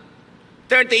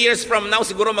 30 years from now,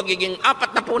 siguro magiging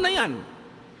 4 na po na yan.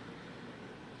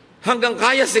 Hanggang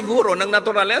kaya siguro ng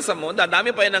naturalesa mo,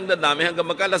 dadami pa yan ng dadami hanggang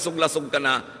magkalasog-lasog ka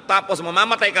na. Tapos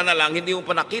mamamatay ka na lang, hindi mo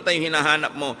pa nakita yung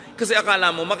hinahanap mo. Kasi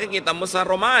akala mo, makikita mo sa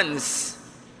romance.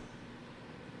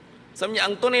 Sabi niya,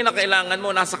 ang tunay na kailangan mo,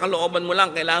 nasa kalooban mo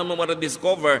lang, kailangan mo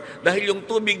ma-rediscover dahil yung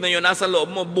tubig na yun nasa loob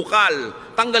mo, bukal.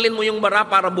 Tanggalin mo yung bara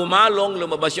para bumalong,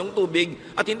 lumabas yung tubig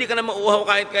at hindi ka na mauuhaw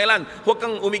kahit kailan. Huwag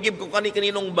kang umigib kung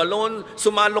kani-kaninong balon,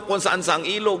 sumalok kung saan-saang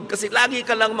ilog kasi lagi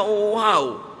ka lang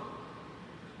mauuhaw.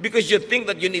 Because you think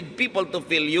that you need people to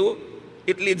fill you,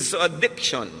 it leads to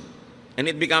addiction. And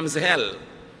it becomes hell.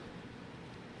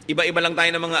 Iba-iba lang tayo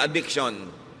ng mga addiction.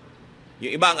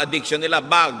 Yung iba, ang addiction nila,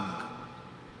 bag.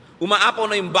 Umaapaw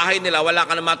na yung bahay nila, wala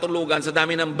ka na matulugan sa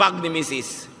dami ng bag ni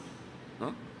Mrs.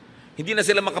 No? Hindi na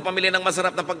sila makapamili ng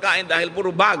masarap na pagkain dahil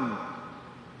puro bag.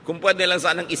 Kung pwede lang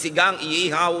sanang isigang,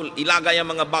 iihaw, ilagay ang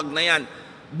mga bag na yan.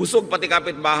 Busog pati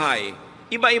kapitbahay.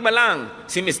 Iba-iba lang.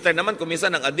 Si Mr. naman, kung minsan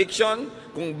ng addiction,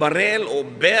 kung barel o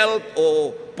belt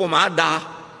o pomada,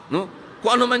 no?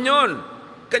 Kung ano man yun.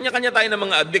 Kanya-kanya tayo ng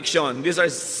mga addiction. There's a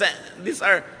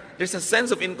sense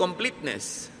of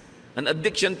incompleteness. An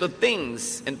addiction to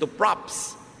things and to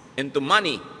props and to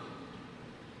money.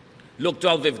 Luke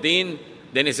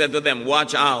 12:15, then he said to them,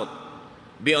 watch out.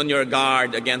 Be on your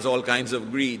guard against all kinds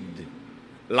of greed.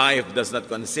 Life does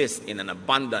not consist in an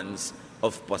abundance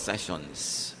of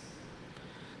possessions.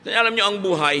 Kaya alam nyo, ang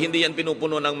buhay, hindi yan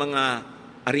pinupuno ng mga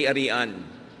ari-arian.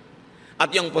 At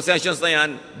yung possessions na yan,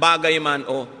 bagay man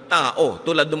o tao,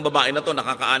 tulad ng babae na to,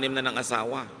 nakaka-anim na ng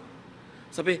asawa.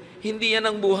 Sabi, hindi yan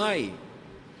ang buhay.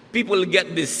 People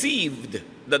get deceived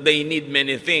that they need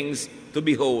many things to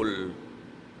be whole.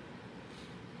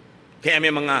 Kaya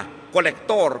may mga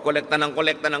kolekta ng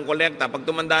kolekta. Pag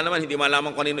tumanda naman, hindi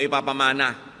malaman kung ano ipapamana.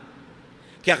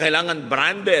 Kaya kailangan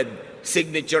branded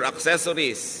signature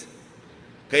accessories.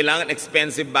 Kailangan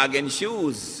expensive bag and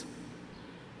shoes.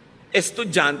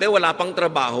 Estudyante, wala pang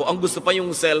trabaho. Ang gusto pa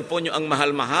yung cellphone, yung ang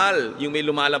mahal-mahal. Yung may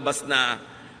lumalabas na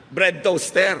bread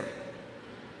toaster.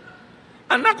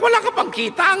 Anak, wala ka pang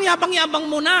kita. Ang yabang-yabang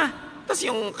mo na. Tapos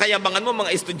yung kayabangan mo,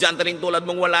 mga estudyante rin tulad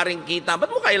mong wala rin kita.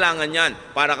 Ba't mo kailangan yan?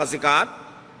 Para kasikat?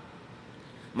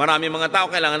 Marami mga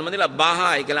tao, kailangan naman nila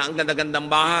bahay. Kailangan ganda-gandang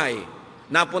bahay.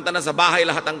 Napunta na sa bahay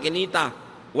lahat ang kinita.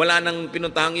 Wala nang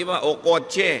pinuntahang iba. O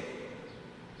kotse.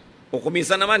 O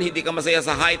kuminsan naman, hindi ka masaya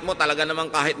sa height mo. Talaga naman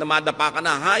kahit na madapa ka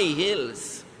na, high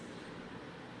heels.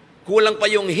 Kulang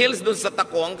pa yung heels dun sa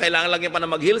takong, kailangan lagyan pa na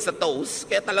mag-heels sa toes,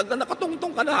 kaya talagang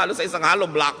nakatungtong ka na halos sa isang hollow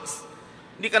blocks.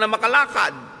 Hindi ka na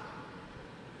makalakad.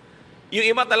 Yung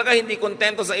iba talaga hindi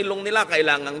kontento sa ilong nila,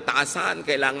 kailangang taasan,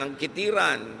 kailangang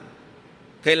kitiran,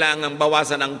 kailangang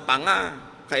bawasan ng panga,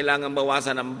 kailangang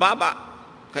bawasan ng baba,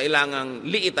 kailangang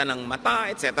liitan ng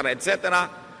mata, etc., etc.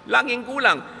 Laging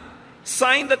kulang.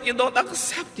 Sign that you don't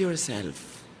accept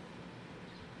yourself.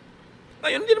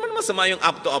 Ngayon, hindi naman masama yung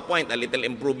up to a point, a little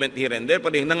improvement here and there.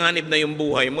 Pwede nanganib na yung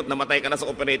buhay mo at namatay ka na sa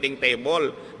operating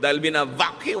table dahil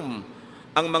bina-vacuum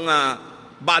ang mga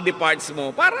body parts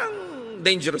mo. Parang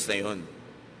dangerous na yun.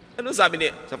 Ano sabi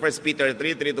niya sa 1 Peter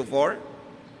 3:3-4?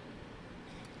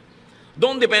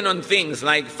 Don't depend on things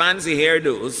like fancy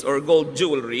hairdos or gold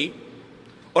jewelry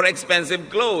or expensive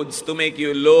clothes to make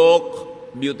you look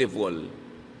beautiful.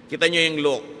 Kita nyo yung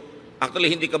look.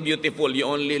 Actually, hindi ka beautiful. You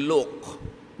only look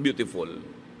beautiful.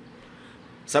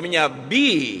 Sabi niya,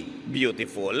 be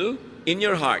beautiful in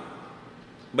your heart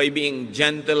by being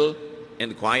gentle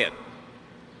and quiet.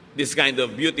 This kind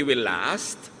of beauty will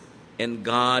last, and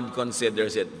God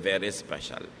considers it very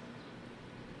special.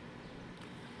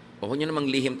 O huwag niyo namang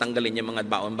lihim tanggalin yung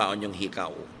mga baon-baon yung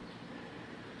hikaw.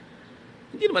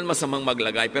 Hindi naman masamang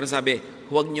maglagay, pero sabi,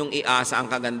 huwag niyong iasa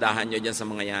ang kagandahan niyo dyan sa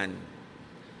mga yan.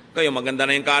 Kayo, maganda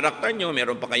na yung karakter nyo,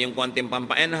 meron pa kayong konting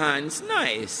pampa-enhance,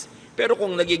 nice. Pero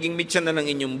kung nagiging mitya na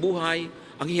ng inyong buhay,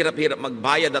 ang hirap-hirap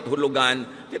magbayad at hulugan,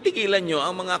 titigilan nyo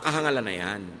ang mga kahangalan na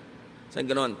yan. Saan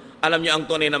ganon? Alam nyo ang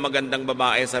tunay na magandang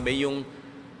babae, sabi yung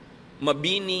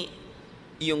mabini,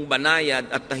 yung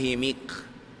banayad at tahimik.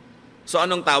 So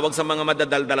anong tawag sa mga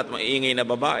madadaldal at maiingay na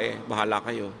babae? Bahala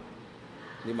kayo.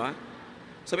 Di ba?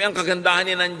 Sabi, ang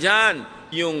kagandahan niya nandyan,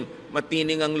 yung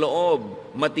matining ang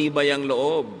loob, matibay ang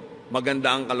loob,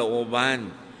 maganda ang kalooban.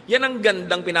 Yan ang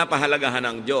gandang pinapahalagahan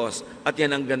ng Diyos at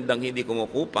yan ang gandang hindi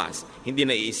kumukupas, hindi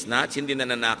na i-snatch, hindi na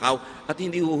nanakaw at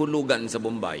hindi huhulugan sa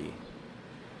Bombay.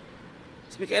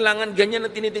 Sabi, kailangan ganyan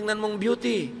na tinitingnan mong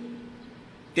beauty.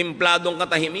 Timpladong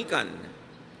katahimikan.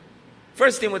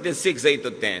 1 Timothy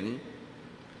 6:8-10.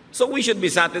 So we should be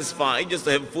satisfied just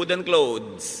to have food and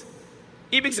clothes.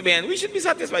 Ibig sabihin, we should be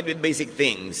satisfied with basic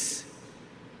things.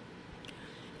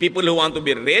 People who want to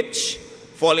be rich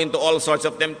fall into all sorts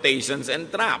of temptations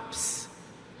and traps.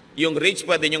 Yung rich,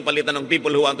 pwede niyong palitan ng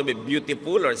people who want to be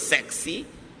beautiful or sexy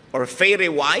or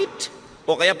fairy white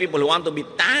o kaya people who want to be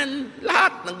tan.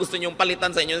 Lahat ng gusto niyong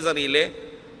palitan sa inyong sarili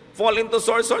fall into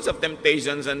all sorts of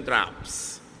temptations and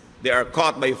traps. They are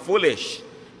caught by foolish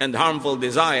and harmful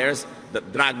desires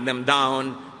that drag them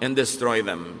down and destroy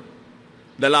them.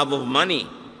 The love of money,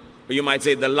 or you might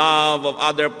say the love of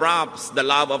other props, the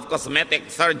love of cosmetic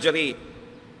surgery,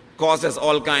 causes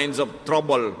all kinds of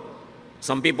trouble.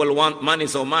 Some people want money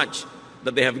so much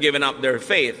that they have given up their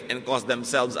faith and caused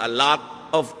themselves a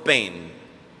lot of pain.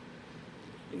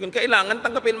 Kung kailangan,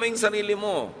 tanggapin mo yung sarili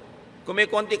mo. Kung may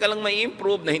konti ka lang may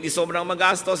improve na hindi sobrang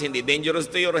magastos, hindi dangerous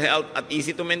to your health at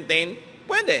easy to maintain,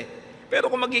 pwede. Pero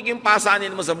kung magiging pasanin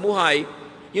mo sa buhay,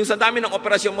 yung sa dami ng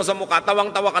operasyon mo sa mukha,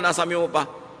 tawang-tawa ka na, sabi mo pa.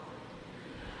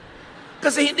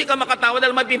 Kasi hindi ka makatawa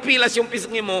dahil mapipilas yung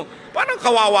pisngi mo, parang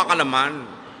kawawa ka naman.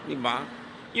 Di ba?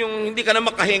 Yung hindi ka na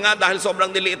makahinga dahil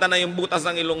sobrang diliitan na yung butas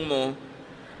ng ilong mo.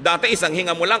 Dati isang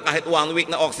hinga mo lang, kahit 1 week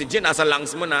na oxygen, nasa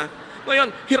lungs mo na.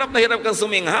 Ngayon, hirap na hirap kang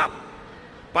suminghap.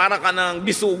 Para ka ng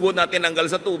bisugo na tinanggal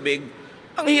sa tubig.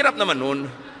 Ang hirap naman nun.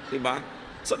 Diba?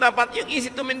 So dapat yung easy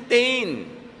to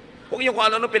maintain. Huwag yung kung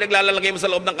ano pinaglalalagay mo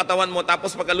sa loob ng katawan mo,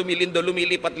 tapos pagka lumilindo,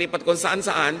 lumilipat-lipat kung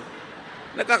saan-saan,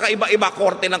 nakakaiba-iba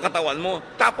korte ng katawan mo.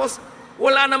 Tapos,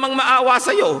 wala namang maawa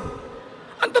sa'yo.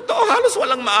 Ang totoo, halos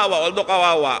walang maawa, although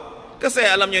kawawa. Kasi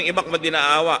alam nyo yung iba kung di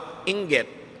naawa, inggit.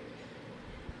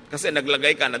 Kasi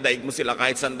naglagay ka, nadaig mo sila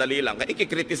kahit sandali lang. Kaya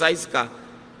ikikriticize ka.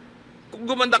 Kung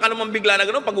gumanda ka naman bigla na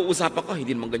gano'n, pag-uusapan ka,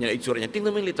 hindi naman ganyan ang itsura niya.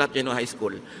 Tingnan mo yung litrato niya noong high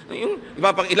school. Yung,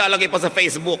 ilalagay pa sa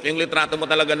Facebook, yung litrato mo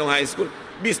talaga noong high school.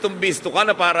 Bistong-bisto ka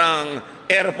na parang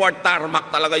airport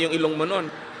tarmac talaga yung ilong mo noon.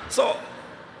 So,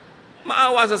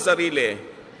 maawa sa sarili.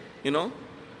 You know?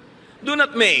 Do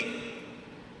not make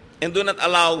and do not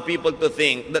allow people to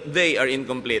think that they are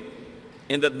incomplete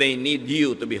and that they need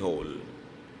you to be whole.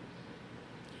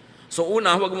 So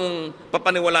una, huwag mong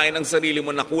papaniwalain ang sarili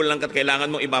mo na kulang at kailangan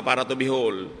mong iba para to be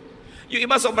whole. Yung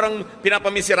iba sobrang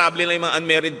pinapamiserable na yung mga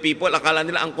unmarried people, akala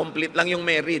nila ang complete lang yung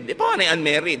married. Paano yung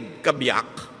unmarried? Kabiyak?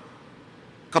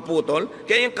 Kaputol?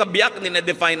 Kaya yung kabiyak,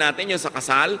 dinedefine natin yung sa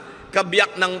kasal,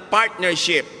 kabiyak ng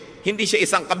partnership. Hindi siya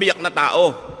isang kabiyak na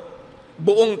tao.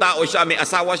 Buong tao siya, may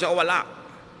asawa siya o wala.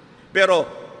 Pero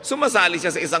sumasali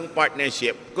siya sa isang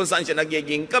partnership kung saan siya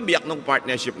nagiging kabiyak ng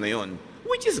partnership na yon.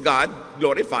 Which is God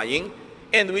glorifying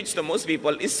and which to most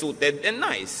people is suited and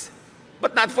nice.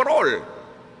 But not for all.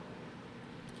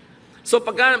 So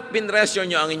pagka pinressure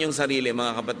nyo ang inyong sarili,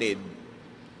 mga kapatid,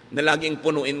 na laging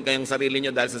punuin kayong sarili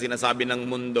nyo dahil sa sinasabi ng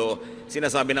mundo,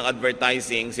 sinasabi ng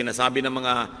advertising, sinasabi ng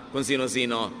mga kung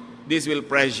sino-sino, this will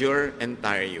pressure and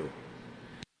tire you.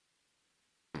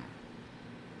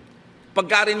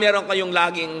 Pagka rin meron kayong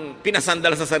laging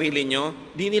pinasandal sa sarili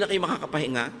nyo, di na kayo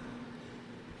makakapahinga.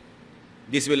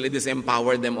 This will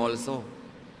disempower them also.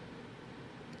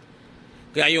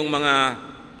 Kaya yung mga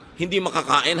hindi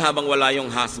makakain habang wala yung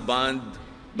husband,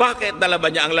 bakit dala ba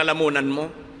niya ang lalamunan mo?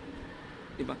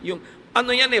 Diba? Yung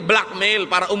ano yan blackmail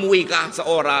para umuwi ka sa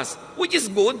oras, which is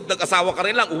good. Nag-asawa ka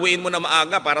rin lang, uwiin mo na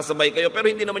maaga para sabay kayo.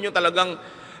 Pero hindi naman yung talagang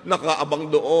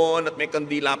nakaabang doon at may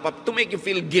kandila pa to make you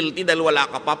feel guilty dahil wala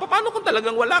ka pa. Paano kung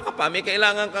talagang wala ka pa? May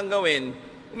kailangan kang gawin.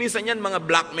 Minsan yan mga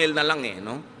blackmail na lang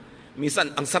no?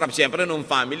 Minsan, ang sarap siyempre nung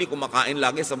family, kumakain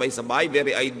lagi sabay-sabay,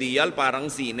 very ideal,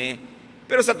 parang sine.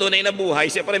 Pero sa tunay na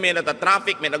buhay, siyempre may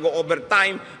nata-traffic, may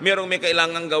nag-overtime, merong may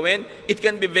kailangan gawin, it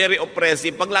can be very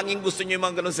oppressive pag laging gusto nyo yung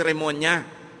mga ganun seremonya.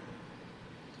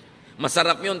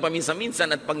 Masarap yun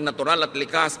paminsan-minsan at pag natural at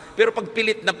likas, pero pag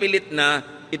pilit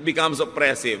na, it becomes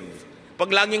oppressive.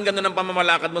 Pag laging ganun ang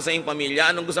pamamalakad mo sa iyong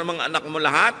pamilya, anong gusto ng mga anak mo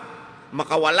lahat?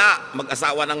 Makawala,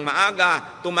 mag-asawa ng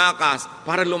maaga, tumakas,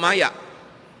 para lumaya.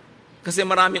 Kasi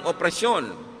maraming opresyon.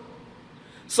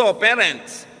 So,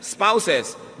 parents,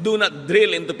 spouses, do not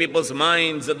drill into people's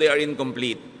minds that they are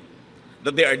incomplete,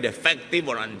 that they are defective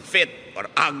or unfit or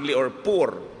ugly or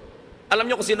poor. Alam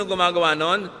niyo kung sino gumagawa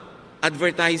nun?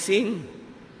 Advertising.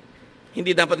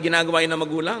 Hindi dapat ginagawa yun ng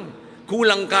magulang.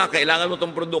 Kulang ka, kailangan mo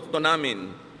itong produkto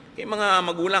namin. Kaya mga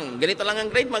magulang, ganito lang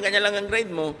ang grade mo, ganyan lang ang grade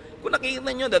mo. Kung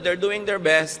nakikita nyo that they're doing their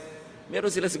best,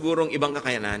 meron sila sigurong ibang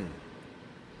kakayanan.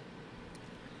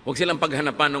 Huwag silang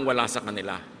paghanapan ng wala sa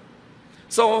kanila.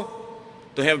 So,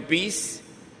 to have peace,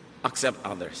 accept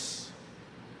others.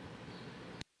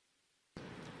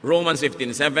 Romans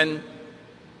 15:7,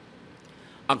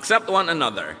 accept one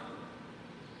another,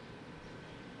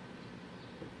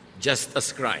 just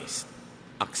as Christ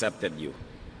accepted you.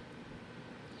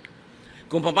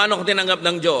 Kung paano ko tinanggap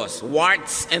ng Diyos,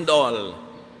 warts and all,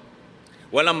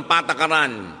 walang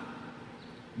patakaran,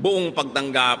 buong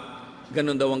pagtanggap,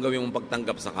 ganun daw ang gawin mong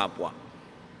pagtanggap sa kapwa.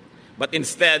 But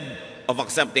instead of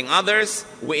accepting others,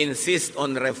 we insist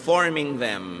on reforming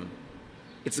them.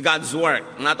 It's God's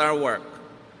work, not our work.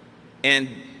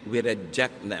 And we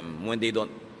reject them when they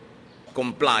don't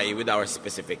comply with our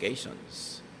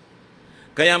specifications.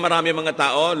 Kaya marami mga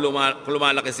tao,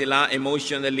 lumalaki sila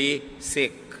emotionally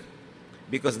sick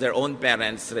because their own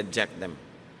parents reject them.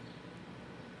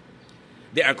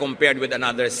 They are compared with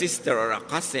another sister or a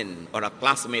cousin or a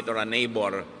classmate or a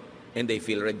neighbor, and they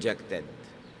feel rejected.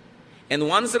 And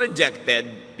once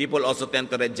rejected, people also tend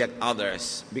to reject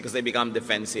others because they become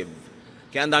defensive.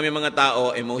 Kaya ang dami mga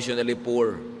tao emotionally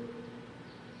poor.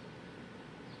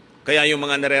 Kaya yung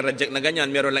mga nare-reject na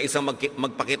ganyan, meron lang isang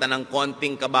magpakita ng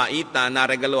konting kabaitan na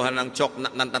regaluhan ng chok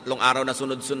ng 3 araw na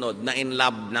sunod-sunod na in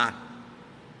love na.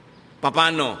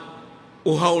 Paano?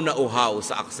 Uhaw na uhaw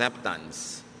sa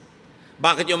acceptance.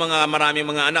 Bakit yung maraming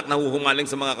mga anak nahuhumaling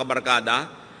sa mga kabarkada?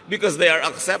 Because they are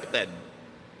accepted.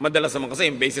 Madalas naman kasi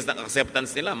yung basis ng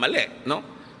acceptance nila, mali, no?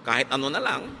 Kahit ano na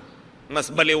lang,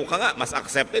 mas baliw ka nga, mas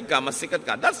accepted ka, mas sikat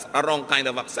ka. That's a wrong kind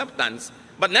of acceptance.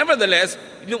 But nevertheless,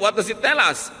 what does it tell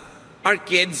us? Our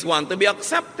kids want to be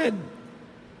accepted.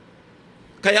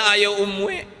 Kaya ayaw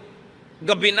umuwi.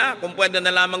 Gabi na, kung pwede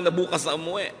na lamang na bukas na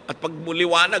umuwi. At pag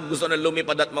liwanag, gusto na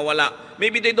lumipad at mawala.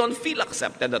 Maybe they don't feel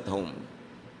accepted at home.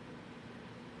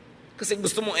 Kasi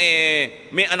gusto mo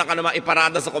may anak ka na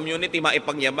maiparada sa community,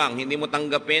 maipagyabang. Hindi mo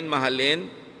tanggapin, mahalin,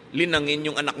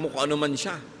 linangin yung anak mo kung ano man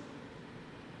siya.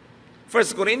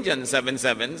 1 Corinthians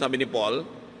 7:7, sabi ni Paul,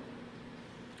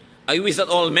 I wish that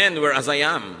all men were as I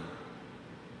am.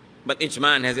 But each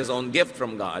man has his own gift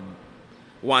from God.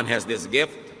 One has this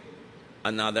gift,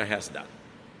 another has that.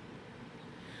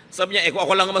 Sabi niya, kung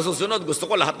ako lang masusunod, gusto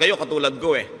ko lahat kayo katulad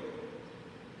ko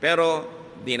Pero,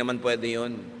 di naman pwede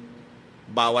yun.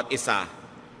 Bawat isa,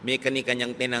 may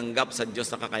kani-kanyang tinanggap sa Diyos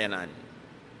na kakayanan.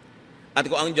 At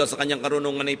kung ang Diyos sa kanyang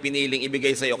karunungan ay piniling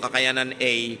ibigay sa iyo kakayanan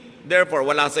A, therefore,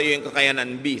 wala sa iyo yung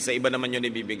kakayanan B, sa iba naman yun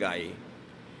ibibigay.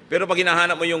 Pero pag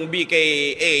hinahanap mo yung B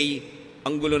kay A,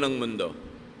 ang gulo ng mundo.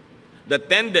 The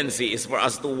tendency is for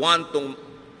us to want to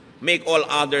make all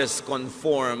others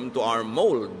conform to our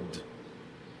mold.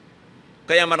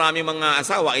 Kaya marami mga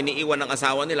asawa, iniiwan ng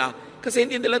asawa nila kasi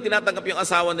hindi nila tinatanggap yung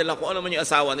asawa nila kung ano man yung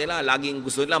asawa nila. Laging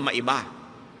gusto nila maiba.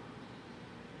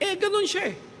 Ganun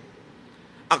siya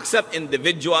Accept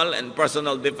individual and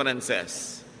personal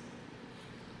differences.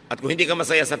 At kung hindi ka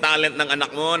masaya sa talent ng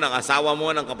anak mo, ng asawa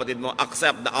mo, ng kapatid mo,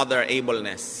 accept the other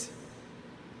ableness.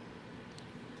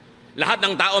 Lahat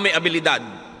ng tao may abilidad,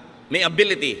 may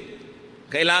ability.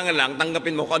 Kailangan lang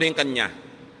tanggapin mo kung ano yung kanya.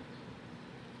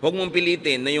 Huwag mong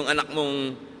pilitin na yung anak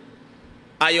mong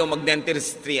ayaw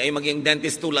mag-dentistry ay maging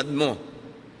dentist tulad mo.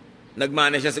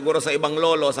 Nagmana siya siguro sa ibang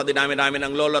lolo, sa dinami-dami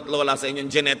ng lolo at lola sa inyong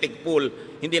genetic pool,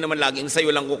 hindi naman laging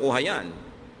sa'yo lang kukuha yan.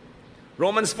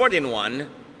 Romans 14:1,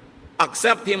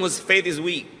 accept him whose faith is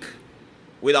weak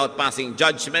without passing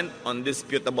judgment on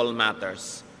disputable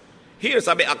matters. Here,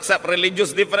 sabi, accept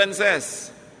religious differences.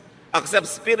 Accept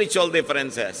spiritual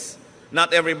differences.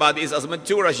 Not everybody is as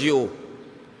mature as you.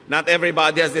 Not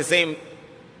everybody has the same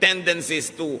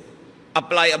tendencies to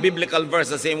apply a biblical verse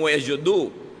the same way as you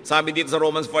do. Sabi dito sa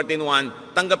Romans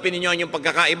 14:1, tanggapin niyo yung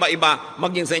pagkakaiba-iba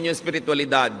maging sa inyong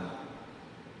spiritualidad.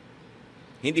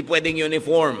 Hindi pwedeng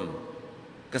uniform.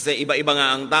 Kasi iba-iba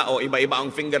nga ang tao, iba-iba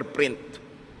ang fingerprint.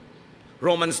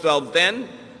 Romans 12:10,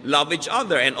 love each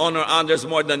other and honor others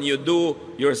more than you do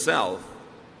yourself.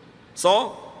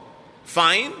 So,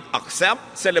 find,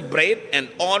 accept, celebrate, and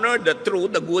honor the true,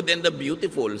 the good, and the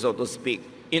beautiful, so to speak,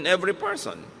 in every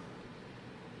person.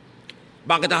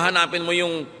 Bakit hahanapin mo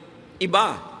yung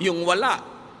iba, yung wala?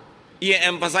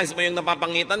 I-emphasize mo yung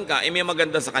napapangitan ka, may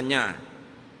maganda sa kanya.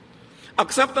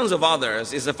 Acceptance of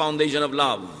others is the foundation of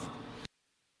love,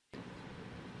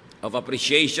 of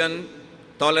appreciation,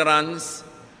 tolerance,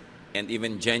 and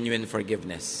even genuine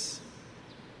forgiveness.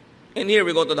 And here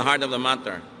we go to the heart of the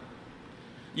matter.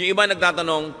 Yung iba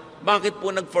nagtatanong, bakit po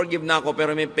nag-forgive na ako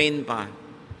pero may pain pa?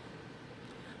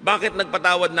 Bakit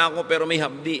nagpatawad na ako pero may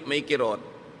hapdi, may kirot?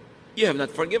 You have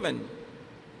not forgiven.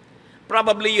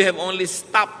 Probably you have only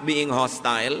stopped being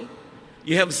hostile.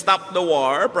 You have stopped the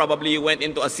war. Probably you went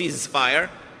into a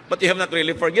ceasefire, but you have not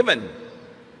really forgiven.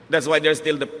 That's why there's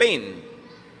still the pain.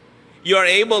 You are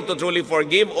able to truly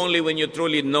forgive only when you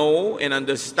truly know and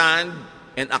understand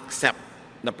and accept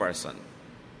the person.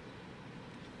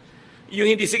 Yung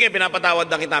hindi, sige,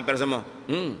 pinapatawad na kita, pero sa mo,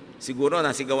 siguro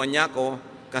nasigawan niya ako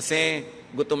kasi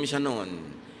gutom siya noon.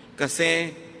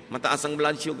 Kasi mataas ang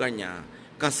blood sugar niya.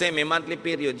 Kasi may monthly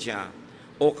period siya.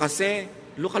 O kasi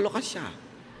luka-luka siya.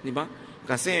 Di ba?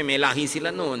 Kasi may lahi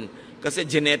sila noon. Kasi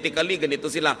genetically,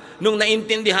 ganito sila. Nung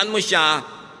naintindihan mo siya,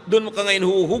 doon mo ka ngayon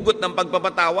huhugot ng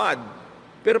pagpapatawad.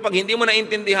 Pero pag hindi mo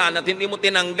naintindihan at hindi mo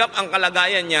tinanggap ang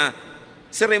kalagayan niya,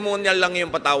 ceremonial lang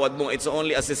yung patawad mo. It's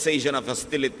only a cessation of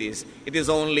hostilities. It is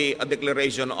only a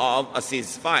declaration of a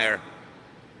ceasefire.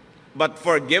 But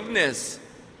forgiveness,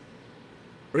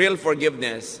 real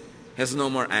forgiveness, has no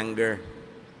more anger.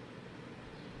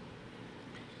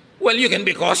 Well, you can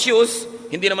be cautious.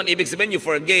 Hindi naman ibig sabihin you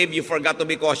forgave, you forgot to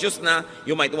be cautious na.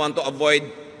 You might want to avoid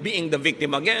being the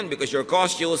victim again because you're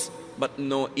cautious. but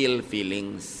no ill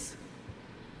feelings.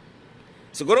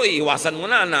 Siguro iiwasan mo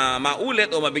na maulit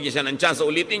o mabigyan siya ng chance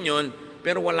ulitin yon,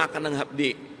 pero wala ka ng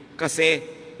hapdi kasi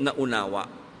naunawa.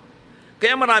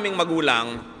 Kaya maraming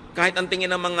magulang, kahit ang tingin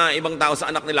ng mga ibang tao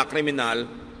sa anak nila kriminal,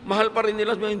 mahal pa rin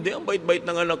nila. Hindi, ang bait-bait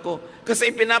ng anak ko.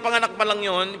 Kasi pinapanganak pa lang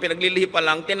yon, pinaglilihi pa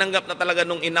lang, tinanggap na talaga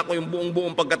nung ina ko yung buong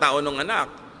buong pagkatao ng anak.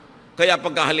 Kaya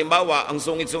pagka halimbawa, ang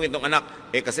sungit-sungit ng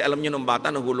anak, kasi alam niyo nung bata,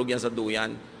 nahulog yan sa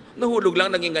duyan. Nahulog lang,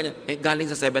 naging ganyan. Galing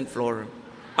sa 7th floor.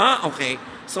 Okay.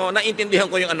 So, naintindihan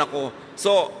ko yung anak ko.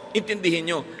 So, intindihin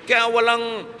nyo. Kaya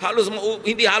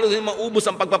hindi halos maubos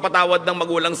ang pagpapatawad ng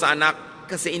magulang sa anak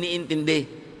kasi iniintindi.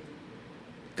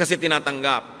 Kasi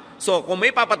tinatanggap. So, kung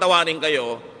may papatawarin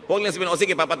kayo, huwag lang sabihin,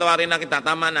 sige, papatawarin na kita,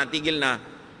 tama na, tigil na.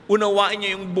 Unawain nyo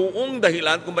yung buong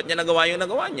dahilan kung ba't niya nagawa yung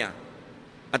nagawa niya.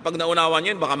 At pag naunawa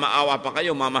nyo yun, baka maawa pa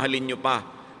kayo, mamahalin nyo pa.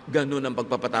 Ganun ang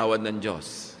pagpapatawad ng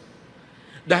Diyos.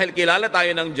 Dahil kilala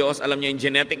tayo ng Diyos, alam niya yung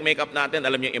genetic makeup natin,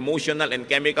 alam niya yung emotional and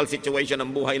chemical situation ng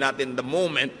buhay natin the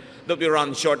moment that we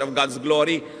run short of God's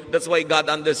glory. That's why God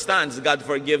understands, God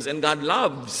forgives, and God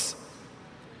loves.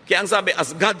 Kaya ang sabi,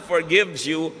 as God forgives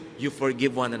you, you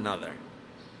forgive one another.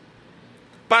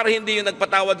 Para hindi yung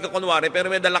nagpatawad ka kunwari, pero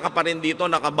may dala ka pa rin dito,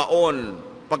 nakabaon.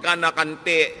 Pagka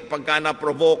nakante, pagka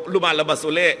na-provoke, lumalabas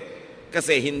uli.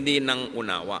 Kasi hindi nang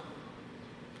unawa.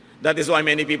 That is why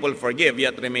many people forgive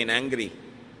yet remain angry.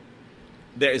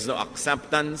 There is no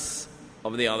acceptance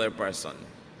of the other person.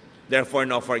 Therefore,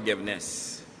 no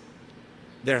forgiveness.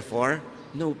 Therefore,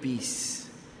 no peace.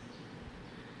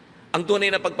 Ang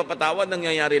tunay na pagpapatawad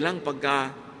nangyayari lang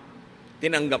pagka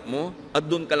tinanggap mo at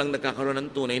doon ka lang nagkakaroon ng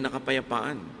tunay na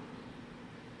kapayapaan.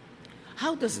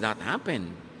 How does that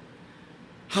happen?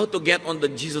 How to get on the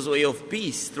Jesus way of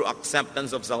peace through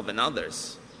acceptance of self and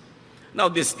others. Now,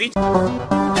 this teaching...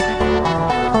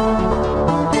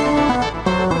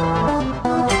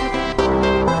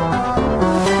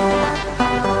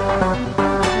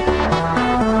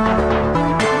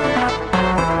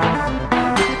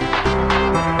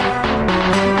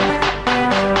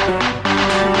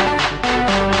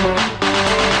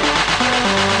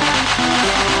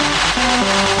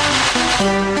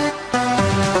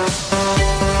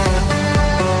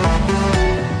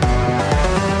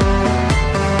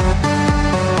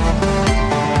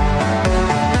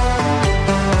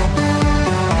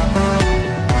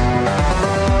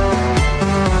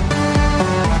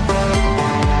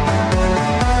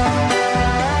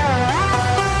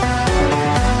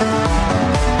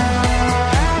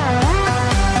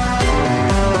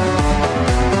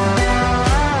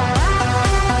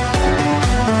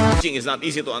 is not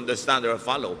easy to understand or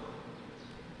follow.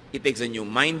 It takes a new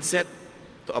mindset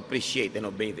to appreciate and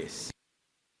obey this.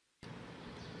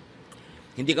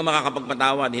 Hindi ka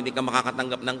makakapagpatawad, hindi ka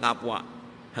makakatanggap ng kapwa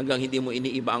hanggang hindi mo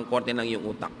iniiba ang korte ng iyong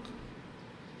utak.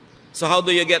 So how do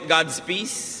you get God's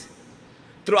peace?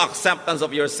 Through acceptance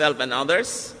of yourself and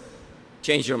others.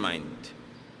 Change your mind.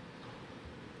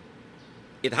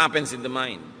 It happens in the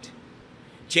mind.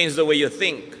 Change the way you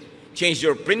think. Change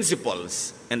your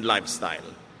principles and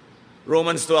lifestyle.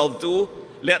 Romans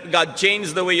 12:2, let God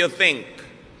change the way you think.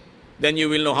 Then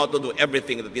you will know how to do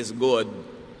everything that is good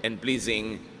and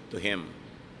pleasing to Him.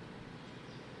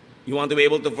 You want to be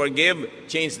able to forgive?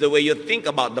 Change the way you think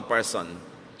about the person.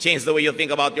 Change the way you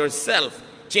think about yourself.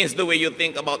 Change the way you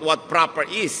think about what proper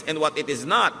is and what it is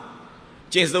not.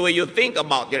 Change the way you think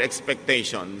about your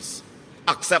expectations.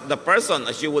 Accept the person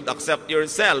as you would accept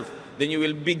yourself. Then you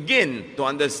will begin to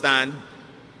understand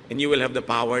and you will have the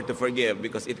power to forgive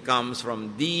because it comes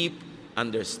from deep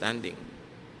understanding.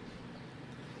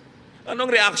 Anong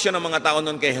reaction ng mga tao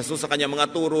noon kay Jesus sa kanyang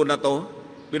mga turo na to?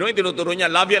 Pinoy, tinuturo niya,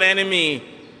 love your enemy,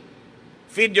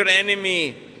 feed your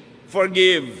enemy,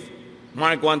 forgive.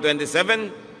 Mark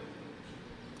 1:27.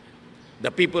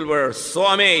 The people were so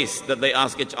amazed that they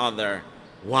asked each other,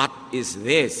 what is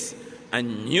this? A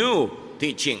new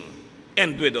teaching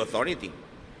and with authority.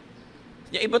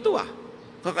 Ya, iba to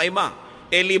kakaiba.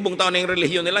 Libong taon na yung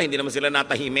relihiyon nila, hindi naman sila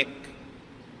natahimik.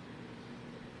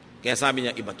 Kaya sabi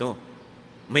niya, iba to.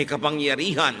 May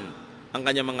kapangyarihan ang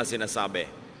kanyang mga sinasabi.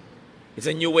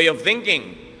 It's a new way of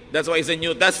thinking. That's why it's a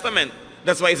New Testament.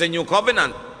 That's why it's a new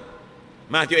covenant.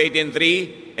 Matthew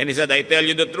 18:3, and He said, I tell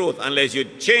you the truth, unless you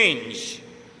change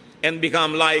and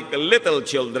become like little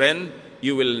children,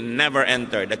 you will never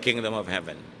enter the kingdom of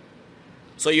heaven.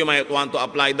 So you might want to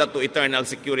apply that to eternal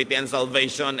security and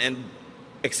salvation and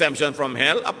exemption from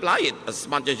hell. Apply it as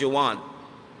much as you want.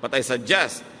 But I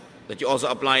suggest that you also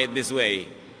apply it this way,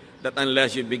 that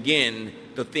unless you begin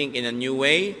to think in a new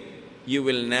way, you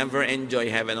will never enjoy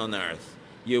heaven on earth.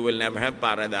 You will never have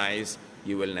paradise.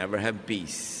 You will never have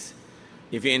peace.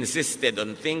 If you insisted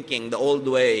on thinking the old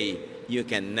way, you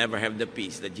can never have the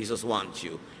peace that Jesus wants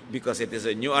you, because it is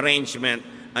a new arrangement,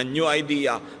 a new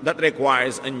idea that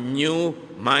requires a new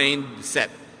mindset.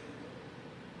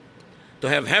 To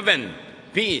have heaven,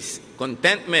 peace,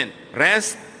 contentment,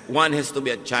 rest, one has to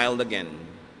be a child again.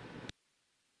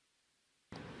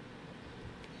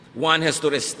 One has to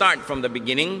restart from the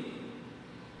beginning.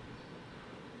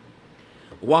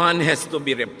 One has to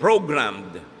be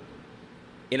reprogrammed.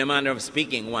 In a manner of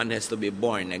speaking, one has to be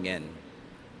born again.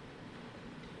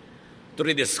 To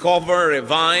rediscover,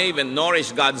 revive, and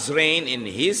nourish God's reign in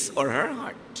his or her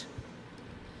heart.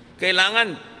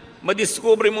 Kailangan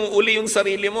madiscover mo uli yung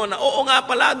sarili mo na, oo nga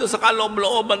pala, doon sa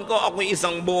kaloob-looban ko, ako'y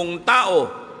isang buong tao.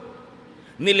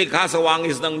 Nilikha sa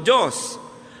wangis ng Diyos.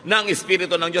 Na ang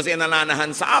Espiritu ng Diyos ay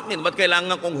nananahan sa akin. Ba't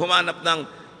kailangan kong humanap ng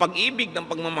pag-ibig, ng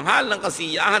pagmamahal, ng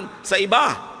kasiyahan sa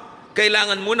iba?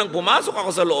 Kailangan munang pumasok ako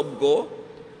sa loob ko.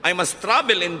 I must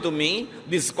travel into me,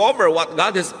 discover what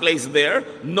God has placed there,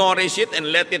 nourish it,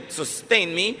 and let it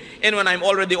sustain me. And when I'm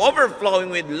already overflowing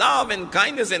with love and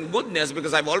kindness and goodness,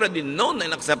 because I've already known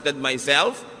and accepted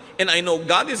myself, and I know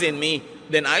God is in me,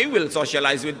 then I will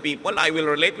socialize with people, I will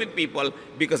relate with people,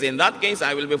 because in that case,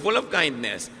 I will be full of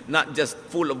kindness, not just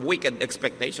full of wicked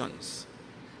expectations.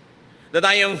 That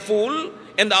I am full,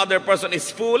 and the other person is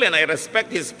full, and I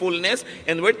respect his fullness,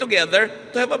 and we're together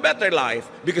to have a better life,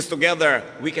 because together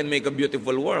we can make a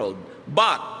beautiful world.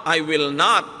 But I will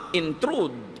not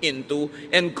intrude into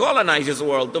and colonize this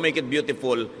world to make it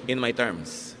beautiful in my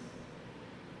terms.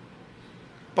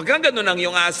 Pagka ganun ang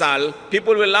iyong asal,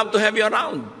 people will love to have you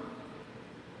around.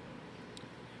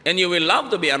 And you will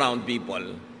love to be around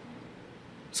people.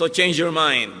 So change your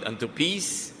mind unto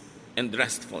peace and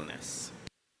restfulness.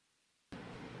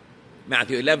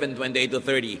 Matthew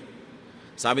 11:28-30.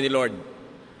 Sabi ni Lord,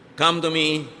 "Come to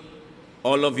me,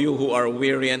 all of you who are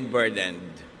weary and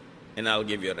burdened, and I'll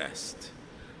give you rest."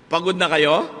 Pagod na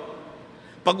kayo?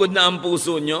 Pagod na ang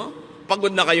puso nyo?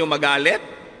 Pagod na kayo magalit?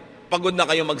 Pagod na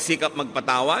kayo magsikap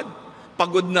magpatawad?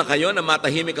 Pagod na kayo na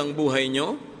matahimik ang buhay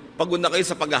nyo? Pagod na kayo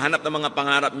sa paghahanap ng mga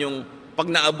pangarap nyong pag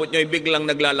naabot nyo ay biglang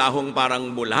naglalahong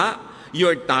parang bula?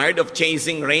 You're tired of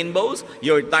chasing rainbows?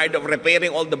 You're tired of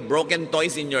repairing all the broken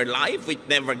toys in your life which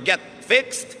never get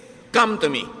fixed? Come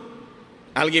to me.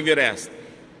 I'll give you rest.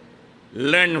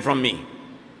 Learn from me.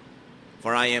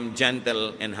 For I am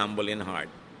gentle and humble in heart,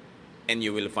 and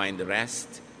you will find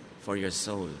rest for your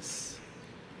souls.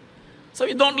 So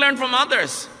you don't learn from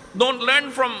others. Don't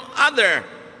learn from other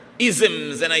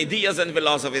isms and ideas and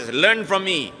philosophies. Learn from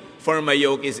me, for my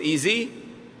yoke is easy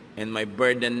and my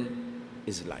burden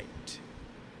is light.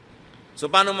 So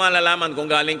paano malalaman kung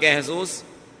galing kay Jesus?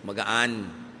 Magaan.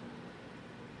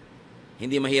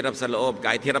 Hindi mahirap sa loob.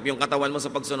 Kahit hirap yung katawan mo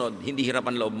sa pagsunod, hindi hirap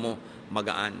ang loob mo.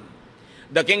 Magaan.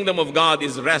 The kingdom of God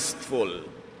is restful,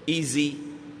 easy,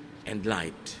 and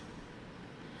light.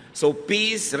 So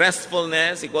peace,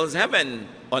 restfulness equals heaven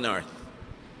on earth.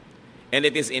 And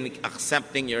it is in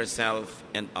accepting yourself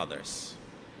and others.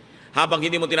 Habang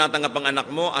hindi mo tinatanggap ang anak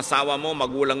mo, asawa mo,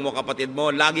 magulang mo, kapatid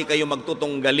mo, lagi kayo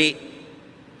magtutunggali.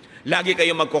 Lagi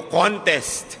kayo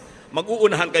magko-contest.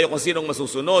 Mag-uunahan kayo kung sinong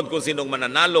masusunod, kung sinong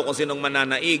mananalo, kung sinong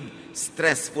mananaig.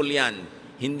 Stressful yan.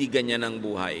 Hindi ganyan ang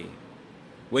buhay.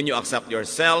 When you accept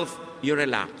yourself, you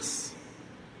relax.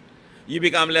 You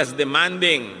become less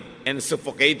demanding and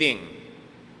suffocating.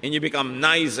 And you become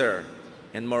nicer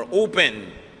and more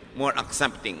open, more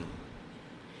accepting.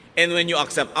 And when you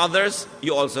accept others,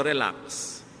 you also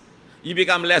relax. You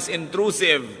become less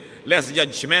intrusive, less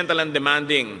judgmental and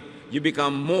demanding. You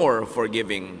become more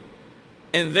forgiving.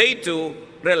 And they too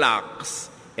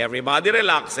relax. Everybody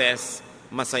relaxes,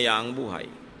 masaya ang buhay.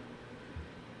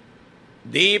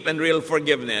 Deep and real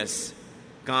forgiveness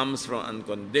comes from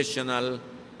unconditional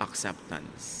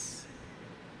acceptance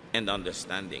and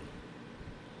understanding.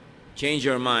 Change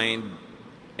your mind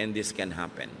and this can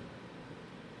happen.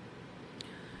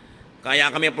 Kaya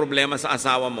kami problema sa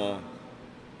asawa mo,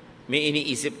 may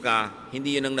iniisip ka,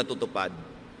 hindi yun ang natutupad.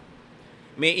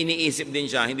 May iniisip din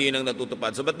siya, hindi yun ang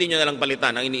natutupad. So ba't di nyo nalang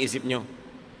palitan ang iniisip nyo?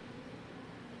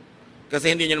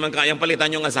 Kasi hindi nyo naman kayang palitan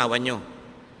yung asawa nyo.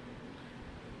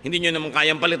 Hindi nyo naman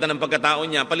kayang palitan ang pagkatao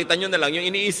niya. Palitan nyo na lang yung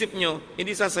iniisip nyo,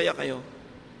 hindi sasaya kayo.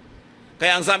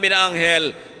 Kaya ang sabi ng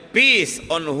anghel, peace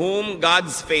on whom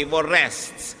God's favor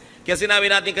rests. Kaya sinabi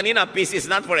natin kanina, peace is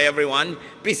not for everyone.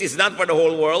 Peace is not for the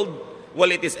whole world.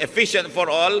 Well, it is efficient for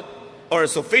all, or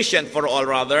sufficient for all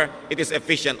rather. It is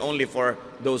efficient only for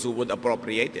those who would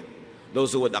appropriate it,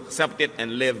 those who would accept it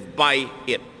and live by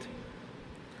it.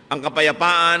 Ang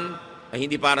kapayapaan ay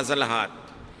hindi para sa lahat.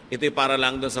 Ito'y para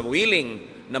lang doon sa willing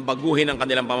na baguhin ang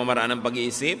kanilang pamamaraan ng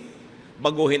pag-iisip,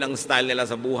 baguhin ang style nila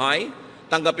sa buhay,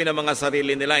 tanggapin ang mga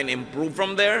sarili nila and improve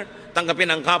from there,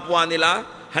 tanggapin ang kapwa nila,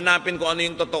 hanapin kung ano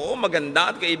yung totoo, maganda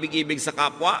at kaibig-ibig sa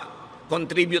kapwa,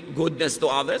 contribute goodness to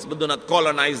others, but do not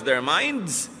colonize their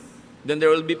minds, then there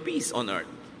will be peace on earth.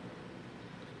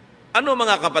 Ano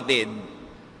mga kapatid,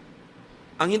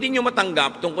 ang hindi nyo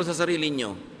matanggap tungkol sa sarili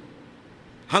nyo,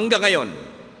 hanggang ngayon,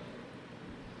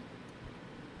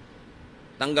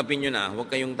 tanggapin nyo na, huwag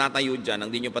kayong tatayo dyan ang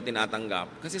di nyo pa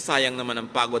tinatanggap. Kasi sayang naman ang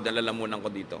pagod na lalamunan ko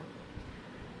dito.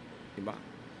 Diba?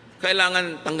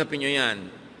 Kailangan tanggapin nyo yan.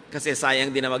 Kasi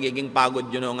sayang din na magiging pagod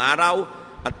yun noong araw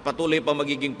at patuloy pa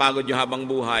magiging pagod nyo habang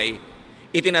buhay.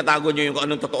 Itinatago nyo yung kung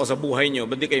anong totoo sa buhay nyo.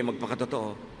 Ba't di kayo magpakatotoo?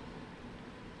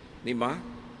 Diba?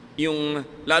 Yung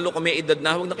lalo kung may edad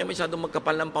na, huwag na kayo masyadong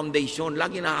magkapal ng foundation.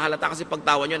 Lagi nahahalata kasi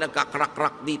pagtawa nyo,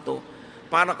 nagkakrak-krak dito.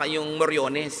 Para kayong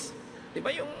moryones. Diba?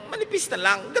 Yung manipis na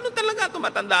lang. Ganun talaga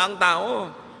tumatanda ang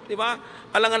tao. Diba?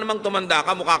 Alangan namang tumanda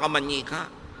ka, mukha ka manyi ka.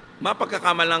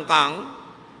 Mapagkakamalang kang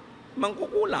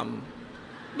mangkukulam.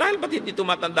 Dahil ba't hindi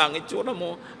tumatanda ang itsura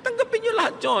mo? Tanggapin nyo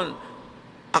lahat yun.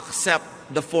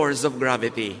 Accept the force of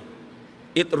gravity.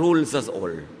 It rules us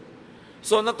all.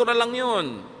 So, natural lang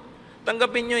yun.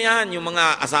 Tanggapin nyo yan. Yung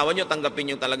mga asawa nyo,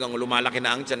 tanggapin nyo talagang lumalaki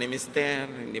na ang tiyan ni mister.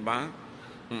 Di ba?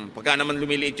 Pagka naman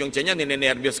lumiliit yung tiyan niya,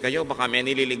 ninenervyos kayo, baka may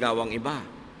nililigaw ang iba.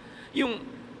 Yung,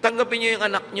 tanggapin nyo yung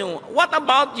anak nyo. What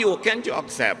about you? Can't you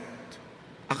accept?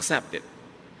 Accept it.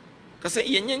 Kasi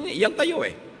yan tayo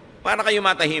eh. Para kayo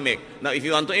matahimik. Now, if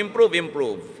you want to improve,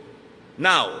 improve.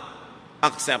 Now,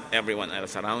 accept everyone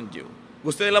else around you.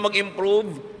 Gusto nila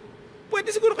mag-improve?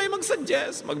 Pwede siguro kayo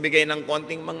mag-suggest, magbigay ng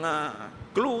konting mga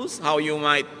clues how you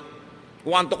might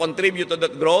want to contribute to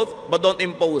that growth, but don't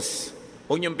impose.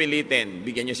 Huwag niyong pilitin.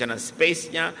 Bigyan niyo siya ng space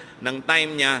niya, ng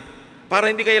time niya, para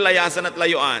hindi kayo layasan at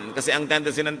layuan. Kasi ang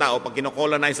tendency ng tao, pag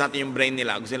kinocolonize natin yung brain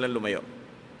nila, gusto nilang lumayo.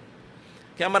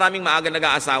 Kaya maraming maaga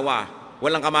nag-aasawa,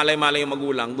 walang kamalay-malay yung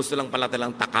magulang, gusto lang pala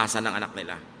talang takasan ng anak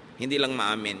nila. Hindi lang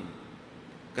maamin.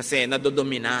 Kasi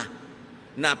nadodomina,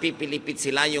 napipilipit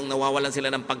sila, yung nawawalan sila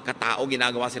ng pagkatao,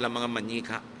 ginagawa sila mga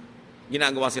manyika,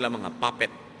 ginagawa sila mga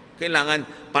puppet.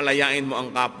 Kailangan palayain mo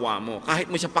ang kapwa mo,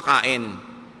 kahit mo siya pakain.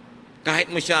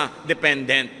 Kahit mo siya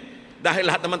dependent. Dahil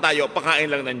lahat naman tayo, pakain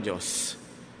lang ng Diyos.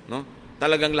 No?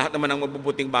 Talagang lahat naman ng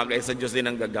mabubuting bagay sa Diyos din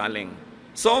ang gagaling.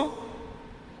 So,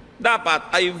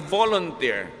 dapat I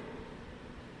volunteer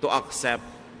to accept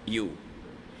you.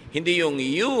 Hindi yung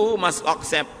you must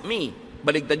accept me.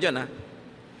 Baligtad yun, ha?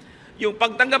 Yung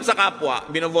pagtanggap sa kapwa,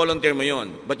 bino-volunteer mo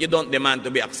yun, but you don't demand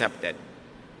to be accepted.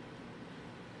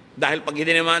 Dahil pag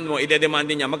i-demand mo, i-demand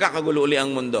din niya, magkakagulo uli ang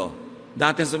mundo.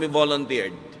 That has to be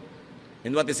volunteered.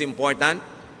 And what is important,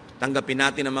 tanggapin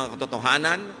natin ang mga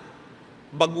katotohanan,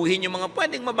 baguhin yung mga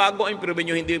pwedeng mabago, improve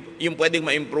nyo, hindi yung pwedeng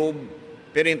ma-improve,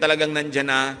 pero yung talagang nandyan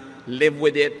na, live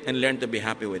with it and learn to be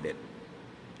happy with it.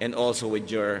 And also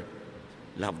with your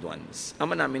loved ones.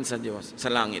 Ama namin sa Diyos, sa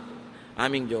langit,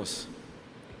 aming Diyos.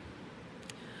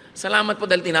 Salamat po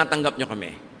dahil tinatanggap nyo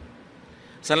kami.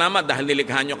 Salamat dahil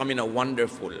nilikha nyo kami na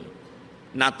wonderful,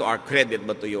 not to our credit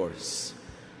but to yours.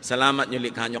 Salamat nyo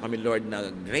likha nyo kami, Lord,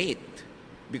 na great.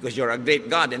 Because you're a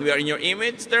great God and we are in your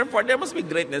image, therefore there must be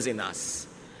greatness in us.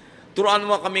 Turuan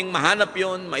mo kaming mahanap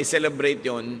yun, ma-celebrate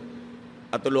yun,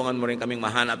 at tulungan mo rin kaming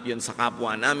mahanap yun sa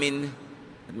kapwa namin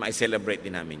at ma-celebrate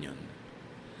din namin yun.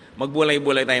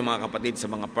 Magbulay-bulay tayo mga kapatid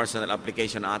sa mga personal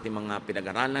application na ating mga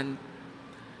pinag-aralan.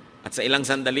 At sa ilang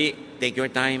sandali, take your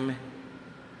time.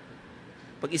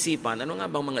 Pag-isipan, ano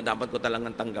nga bang mga dapat ko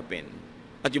talagang tanggapin?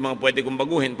 At yung mga pwede kong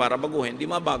baguhin para baguhin, di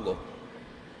mabago.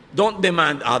 Don't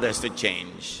demand others to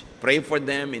change. Pray for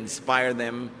them, inspire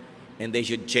them, and they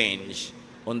should change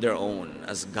on their own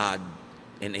as God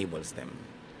enables them.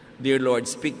 Dear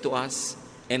Lord, speak to us,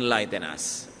 enlighten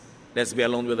us. Let's be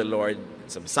alone with the Lord,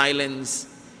 some silence,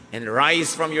 and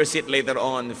rise from your seat later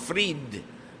on, freed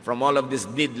from all of this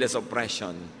needless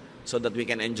oppression, so that we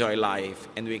can enjoy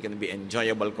life and we can be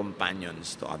enjoyable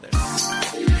companions to others.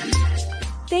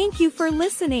 Thank you for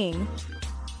listening.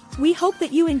 We hope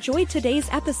that you enjoyed today's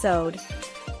episode.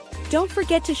 Don't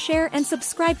forget to share and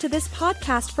subscribe to this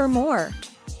podcast for more.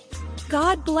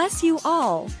 God bless you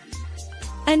all.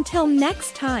 Until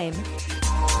next time.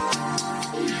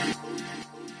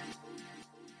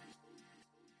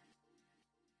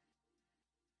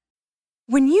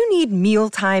 When you need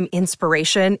mealtime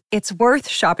inspiration, it's worth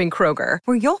shopping Kroger,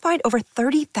 where you'll find over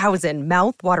 30,000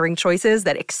 mouth-watering choices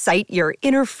that excite your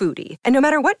inner foodie. And no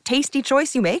matter what tasty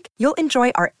choice you make, you'll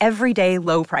enjoy our everyday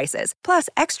low prices, plus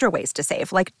extra ways to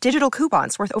save, like digital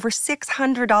coupons worth over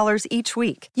 $600 each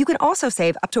week. You can also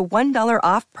save up to $1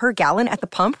 off per gallon at the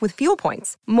pump with fuel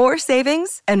points. More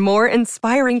savings and more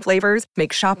inspiring flavors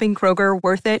make shopping Kroger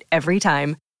worth it every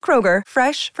time. Kroger,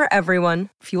 fresh for everyone.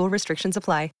 Fuel restrictions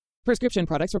apply. Prescription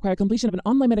products require completion of an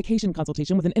online medication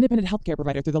consultation with an independent healthcare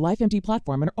provider through the LifeMD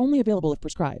platform and are only available if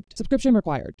prescribed. Subscription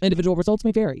required. Individual results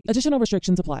may vary. Additional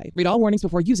restrictions apply. Read all warnings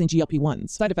before using GLP-1s.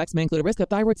 Side effects may include a risk of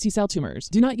thyroid C-cell tumors.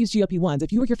 Do not use GLP-1s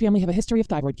if you or your family have a history of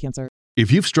thyroid cancer.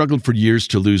 If you've struggled for years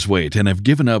to lose weight and have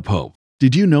given up hope,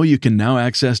 did you know you can now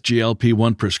access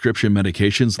GLP-1 prescription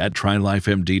medications at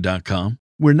TryLifeMD.com?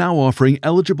 We're now offering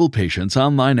eligible patients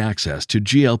online access to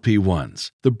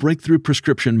GLP-1s, the breakthrough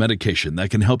prescription medication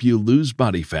that can help you lose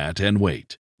body fat and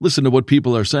weight. Listen to what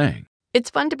people are saying.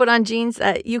 It's fun to put on jeans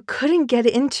that you couldn't get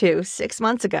into 6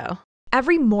 months ago.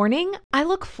 Every morning, I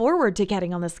look forward to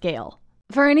getting on the scale.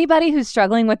 For anybody who's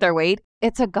struggling with their weight,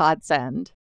 it's a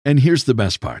godsend. And here's the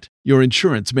best part. Your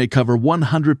insurance may cover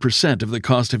 100% of the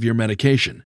cost of your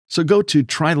medication. So go to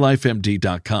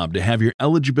TryLifeMD.com to have your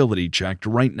eligibility checked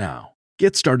right now.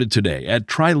 Get started today at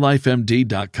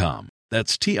TryLifeMD.com.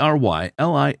 That's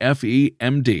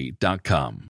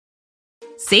TryLifeMD.com.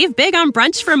 Save big on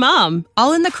brunch for mom,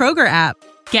 all in the Kroger app.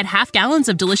 Get half gallons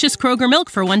of delicious Kroger milk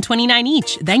for $1.29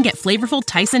 each. Then get flavorful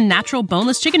Tyson natural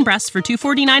boneless chicken breasts for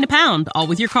 $2.49 a pound, all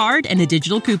with your card and a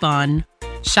digital coupon.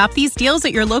 Shop these deals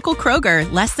at your local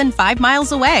Kroger, less than 5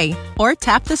 miles away. Or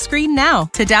tap the screen now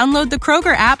to download the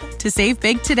Kroger app to save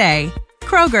big today.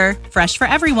 Kroger, fresh for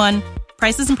everyone.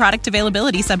 Prices and product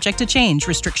availability subject to change.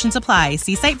 Restrictions apply.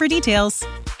 See site for details.